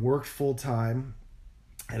 fucking worked full time,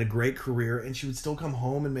 had a great career, and she would still come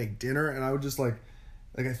home and make dinner, and I would just like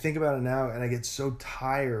I think about it now, and I get so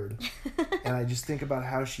tired, and I just think about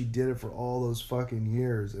how she did it for all those fucking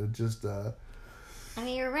years. It just, I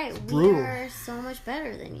mean, you're right. We are so much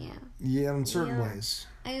better than you. Yeah, in certain ways.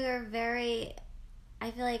 I mean,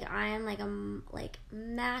 I feel like I am like a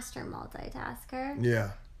master multitasker.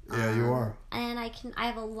 Yeah. Yeah, you are. And I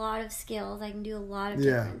have a lot of skills. I can do a lot of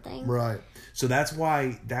different things. Right. So that's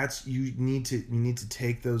why you need to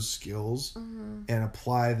take those skills and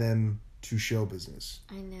apply them to show business.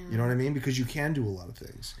 I know. You know what I mean? Because you can do a lot of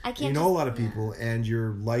things. I can't. You know a lot of people, and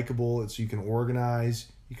you're likable. So you can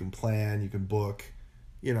organize, you can plan, you can book.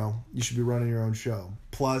 You know, you should be running your own show.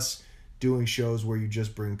 Plus, doing shows where you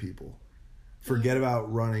just bring people. Forget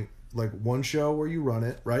about running like one show where you run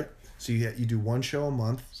it, right? So you do one show a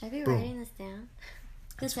month. Should I be writing this down?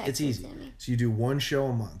 It's easy. So you do one show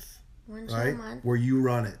a month. One show a month. Where you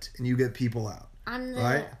run it and you get people out. I'm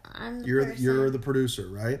the you're the producer,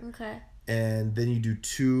 right? Okay. And then you do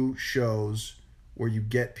 2 shows where you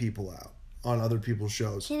get people out on other people's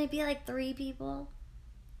shows. Can it be like 3 people?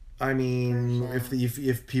 I mean,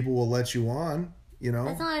 if people will let you on, you know.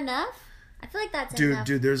 That's not enough? I feel like that's enough.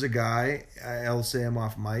 Dude, there's a guy, I'll say him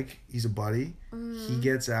off mic, he's a buddy. Mm-hmm. He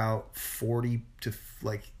gets out 40 to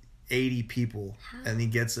like 80 people. How? And he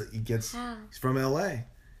gets he's from LA.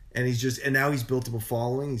 And now he's built up a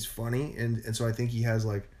following, he's funny, and so I think he has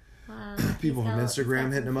like people from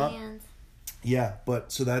Instagram hitting him up. Yeah,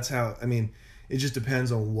 but so that's how, I mean, it just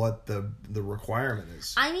depends on what the requirement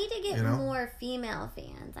is. I need to get more female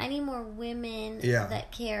fans. I need more women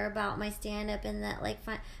that care about my stand-up and that like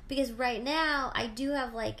because right now I do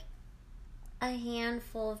have like a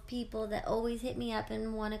handful of people that always hit me up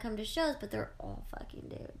and want to come to shows, but they're all fucking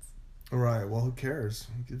dudes. Right. Well, who cares?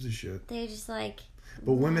 Who gives a shit? They just like.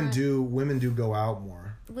 But women do go out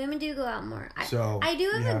more. Women do go out more. I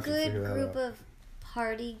do have a good group of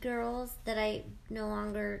party girls that I no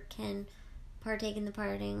longer can partake in the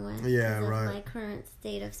partying with because of my current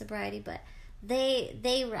state of sobriety, but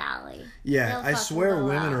they rally. Yeah, I swear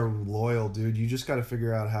women are loyal, dude. You just got to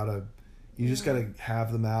figure out how to you just got to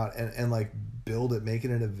have them out and like build it, make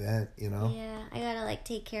it an event, you know? Yeah, I got to like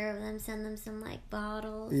take care of them, send them some like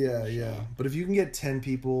bottles. Yeah. But if you can get 10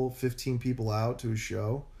 people, 15 people out to a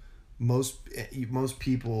show, most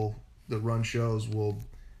people that run shows will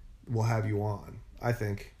have you on, I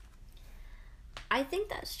think. I think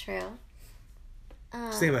that's true.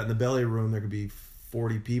 Just think about it. In the belly room, there could be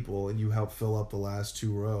 40 people, and you help fill up the last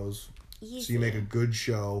 2 rows. Easy. So you make a good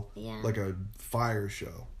show, like a fire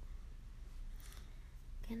show.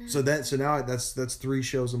 So now that's 3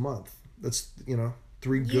 shows a month. That's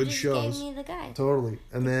 3 good shows. You gave me the guy. Totally,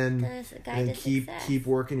 and then keep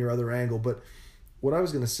working your other angle. But what I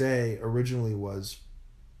was gonna say originally was,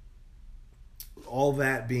 all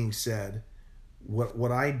that being said,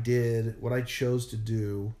 what I chose to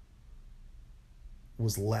do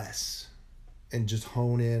was less and just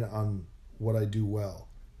hone in on what I do well,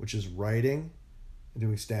 which is writing and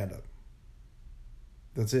doing stand-up.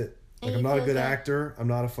 That's it. Like, I'm not a good actor. I'm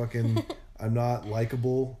not I'm not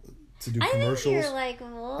likable to do commercials. I think you're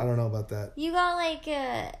likable. I don't know about that. You got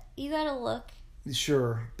you got a look.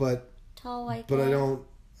 Sure, but tall white guy. But I don't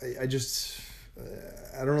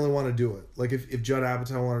really want to do it. Like, if Judd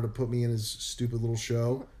Apatow wanted to put me in his stupid little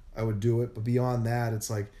show, I would do it. But beyond that, it's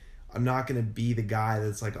like, I'm not going to be the guy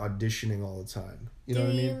that's like auditioning all the time. You know what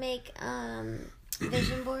I mean? Do you make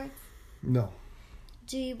vision boards? No.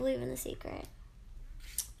 Do you believe in The Secret?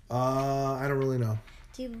 I don't really know.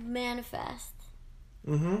 Do you manifest?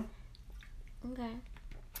 Mm-hmm. Okay.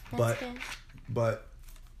 That's good. But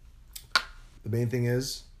the main thing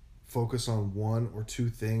is focus on 1 or 2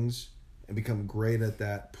 things and become great at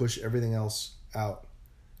that. Push everything else out.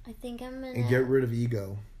 I think I'm gonna... And get rid of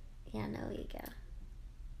ego. Yeah, no ego.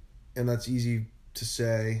 And that's easy to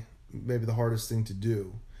say, maybe the hardest thing to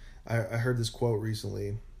do. I heard this quote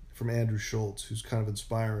recently from Andrew Schultz, who's kind of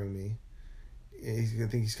inspiring me. I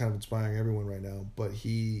think he's kind of inspiring everyone right now. But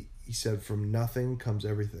he said, from nothing comes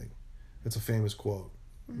everything. It's a famous quote.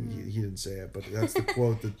 He didn't say it, but that's the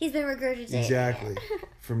quote that he's been regurgitating. Exactly.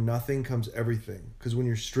 From nothing comes everything. Because when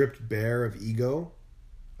you're stripped bare of ego,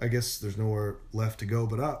 I guess there's nowhere left to go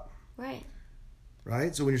but up. Right.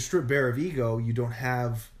 Right? So when you're stripped bare of ego, you don't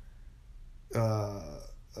have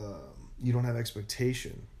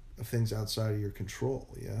expectation of things outside of your control,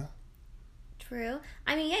 yeah? True.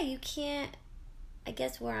 I mean, yeah, you can't... I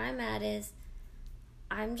guess where I'm at is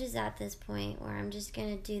I'm just at this point where I'm just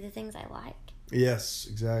going to do the things I like. Yes,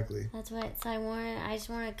 exactly. That's what I just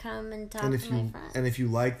want to come and talk to my friends. And if you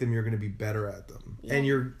like them, you're going to be better at them. Yeah. And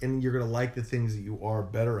you're going to like the things that you are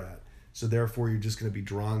better at. So therefore, you're just going to be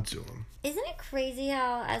drawn to them. Isn't it crazy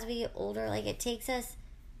how as we get older, like it takes us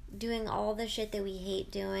doing all the shit that we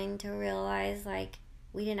hate doing to realize like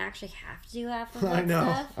we didn't actually have to do half of that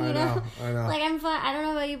stuff. I know. Like I don't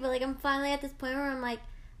know about you, but like I'm finally at this point where I'm like,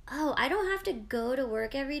 oh, I don't have to go to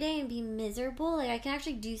work every day and be miserable. Like, I can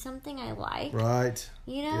actually do something I like. Right.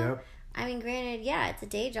 You know? Yep. I mean, granted, yeah, it's a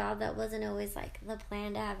day job. That wasn't always, like, the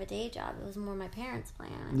plan to have a day job. It was more my parents'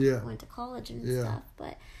 plan. I went to college and stuff.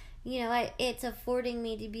 But, you know, it's affording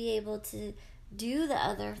me to be able to do the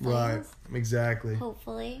other things. Right. Exactly.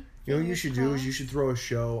 Hopefully. You know what you should do is you should throw a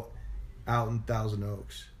show out in Thousand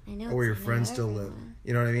Oaks. I know. Or where your friends still live.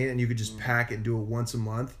 You know what I mean? And you could just pack it and do it once a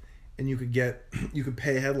month. And you could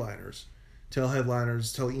pay headliners. Tell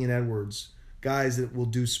Ian Edwards, guys that will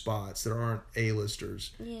do spots that aren't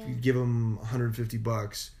A-listers. Yeah. You give them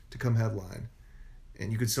 $150 to come headline.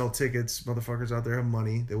 And you could sell tickets. Motherfuckers out there have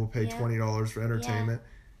money. They will pay $20 for entertainment.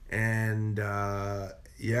 Yeah. And,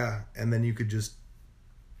 and then you could just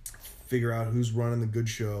figure out who's running the good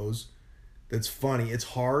shows. That's funny. It's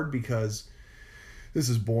hard because this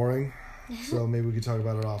is boring. So maybe we could talk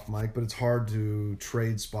about it off mic, but it's hard to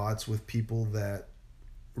trade spots with people that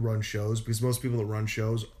run shows because most people that run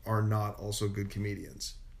shows are not also good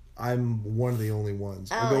comedians. I'm one of the only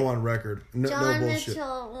ones. I'll go on record. No bullshit.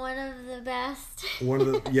 Mitchell, one of the best. one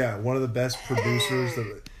of the best producers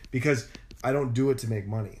because I don't do it to make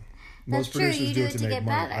money. Most producers do it to make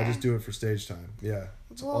money. I just do it for stage time. Yeah.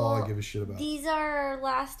 That's all I give a shit about. These are our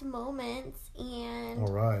last moments and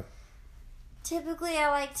all right. Typically, I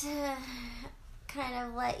like to kind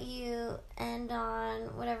of let you end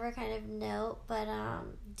on whatever kind of note, but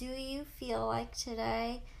do you feel like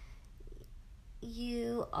today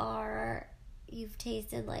you've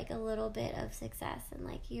tasted like a little bit of success in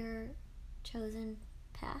like your chosen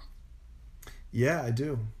path? Yeah, I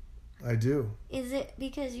do. Is it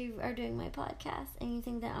because you are doing my podcast and you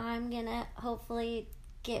think that I'm gonna hopefully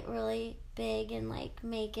get really big and like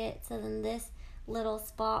make it so then this little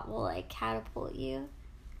spot will like catapult you?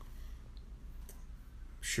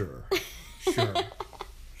 Sure.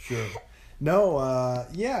 No,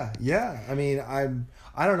 yeah. I mean, I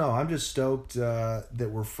don't know. I'm just stoked that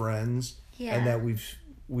we're friends and that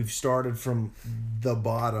we've started from the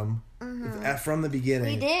bottom, from the beginning.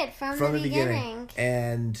 We did from the beginning.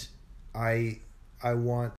 And I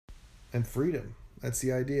want freedom. That's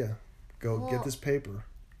the idea. Get this paper.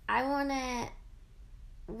 I want to.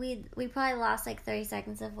 We probably lost like 30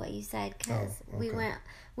 seconds of what you said because we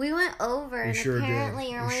went over and apparently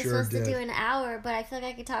you're only supposed to do an hour, but I feel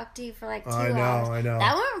like I could talk to you for like 2 hours. I know.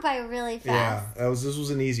 That went by really fast. Yeah, this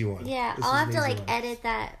was an easy one. Yeah, I'll have to like edit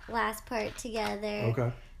that last part together.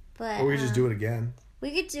 Okay. But or we just do it again. We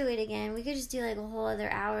could do it again. We could just do like a whole other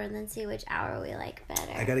hour and then see which hour we like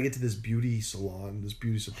better. I got to get to this beauty salon, this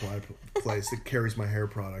beauty supply place that carries my hair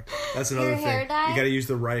product. That's another thing. Hair dye? You got to use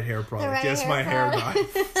the right hair product. Yes, my hair dye.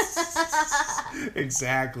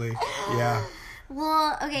 Exactly. Yeah.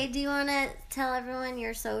 Well, okay. Do you want to tell everyone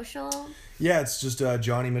your social? Yeah, it's just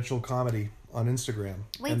Johnny Mitchell Comedy on Instagram.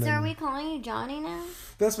 Wait, so are we calling you Johnny now?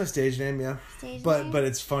 That's my stage name, yeah. But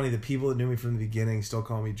it's funny, the people that knew me from the beginning still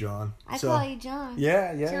call me John. I call you John.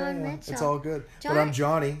 Yeah. Mitchell. It's all good. But I'm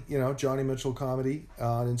Johnny, Johnny Mitchell Comedy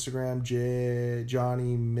on Instagram,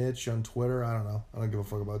 Johnny Mitch on Twitter. I don't know. I don't give a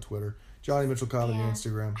fuck about Twitter. Johnny Mitchell Comedy on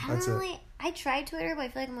Instagram. That's it. I tried Twitter, but I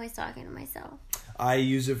feel like I'm always talking to myself. I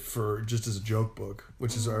use it for just as a joke book,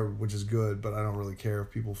 which is good, but I don't really care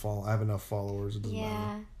if people follow. I have enough followers. It doesn't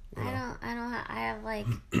matter. I have like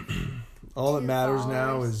all that matters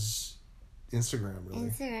now is Instagram, really.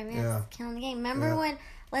 Instagram, yeah. It's killing the game. Remember when,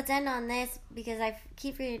 let's end on this because I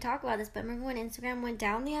keep forgetting to talk about this, but remember when Instagram went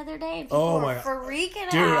down the other day and people were freaking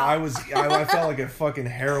out? Dude, I felt like a fucking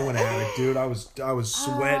heroin addict, dude. I was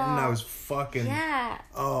sweating, I was fucking... Yeah.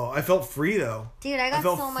 Oh, I felt free, though. Dude, I got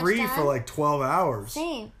so much done. I felt free for like 12 hours.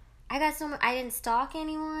 Same. I got so much. I didn't stalk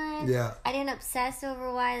anyone. Yeah. I didn't obsess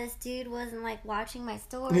over why this dude wasn't like watching my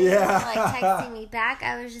story. Yeah. Or, like texting me back.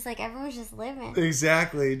 I was just like, everyone's just living.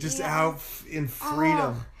 Exactly. Just out in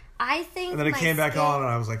freedom. I think. And then it came back on, and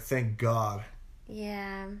I was like, thank God.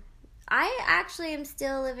 Yeah. I actually am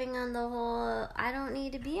still living on the whole, I don't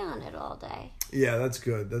need to be on it all day. Yeah, that's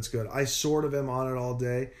good. That's good. I sort of am on it all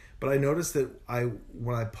day, but I noticed that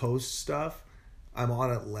when I post stuff, I'm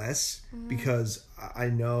on it less because I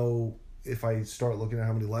know if I start looking at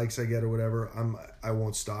how many likes I get or whatever, I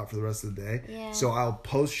won't stop for the rest of the day. Yeah. So I'll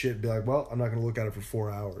post shit and be like, well, I'm not going to look at it for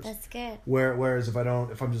 4 hours. That's good. Whereas if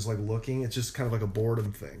I'm just like looking, it's just kind of like a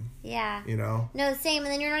boredom thing. Yeah. You know? No, same.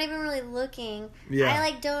 And then you're not even really looking.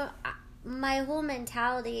 Yeah. My whole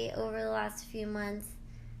mentality over the last few months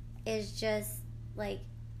is just like,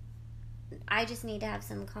 I just need to have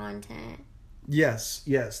some content. Yes.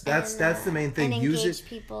 That's the main thing. Use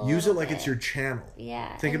it like it's your channel.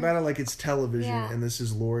 Yeah. Think about it like it's television, and this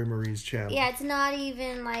is Lori Marie's channel. Yeah, it's not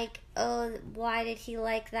even like, oh, why did he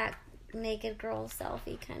like that naked girl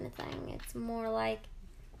selfie kind of thing. It's more like,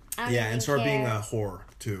 I don't even and start care. being a whore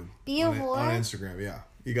too. Be a whore on Instagram. Yeah,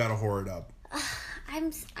 you gotta whore it up.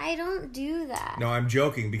 I don't do that. No, I'm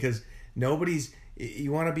joking because nobody's.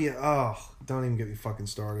 You want to be. Oh, don't even get me fucking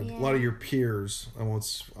started. Yeah. A lot of your peers. I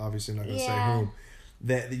won't. Obviously, not gonna say whom.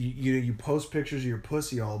 That you post pictures of your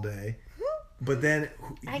pussy all day, but then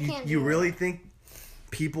you really think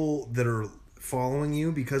people that are following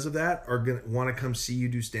you because of that are gonna want to come see you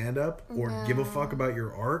do stand up or give a fuck about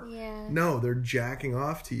your art? Yeah. No, they're jacking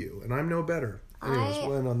off to you, and I'm no better. Anyways,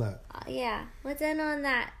 we'll end on that. Yeah, let's end on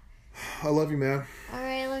that. I love you, man. All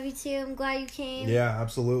right, I love you too. I'm glad you came. Yeah,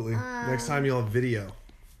 absolutely. Next time you'll have video.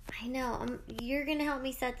 I know. You're going to help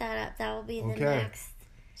me set that up. That will be the next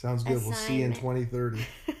Sounds good. assignment. We'll see you in 2030.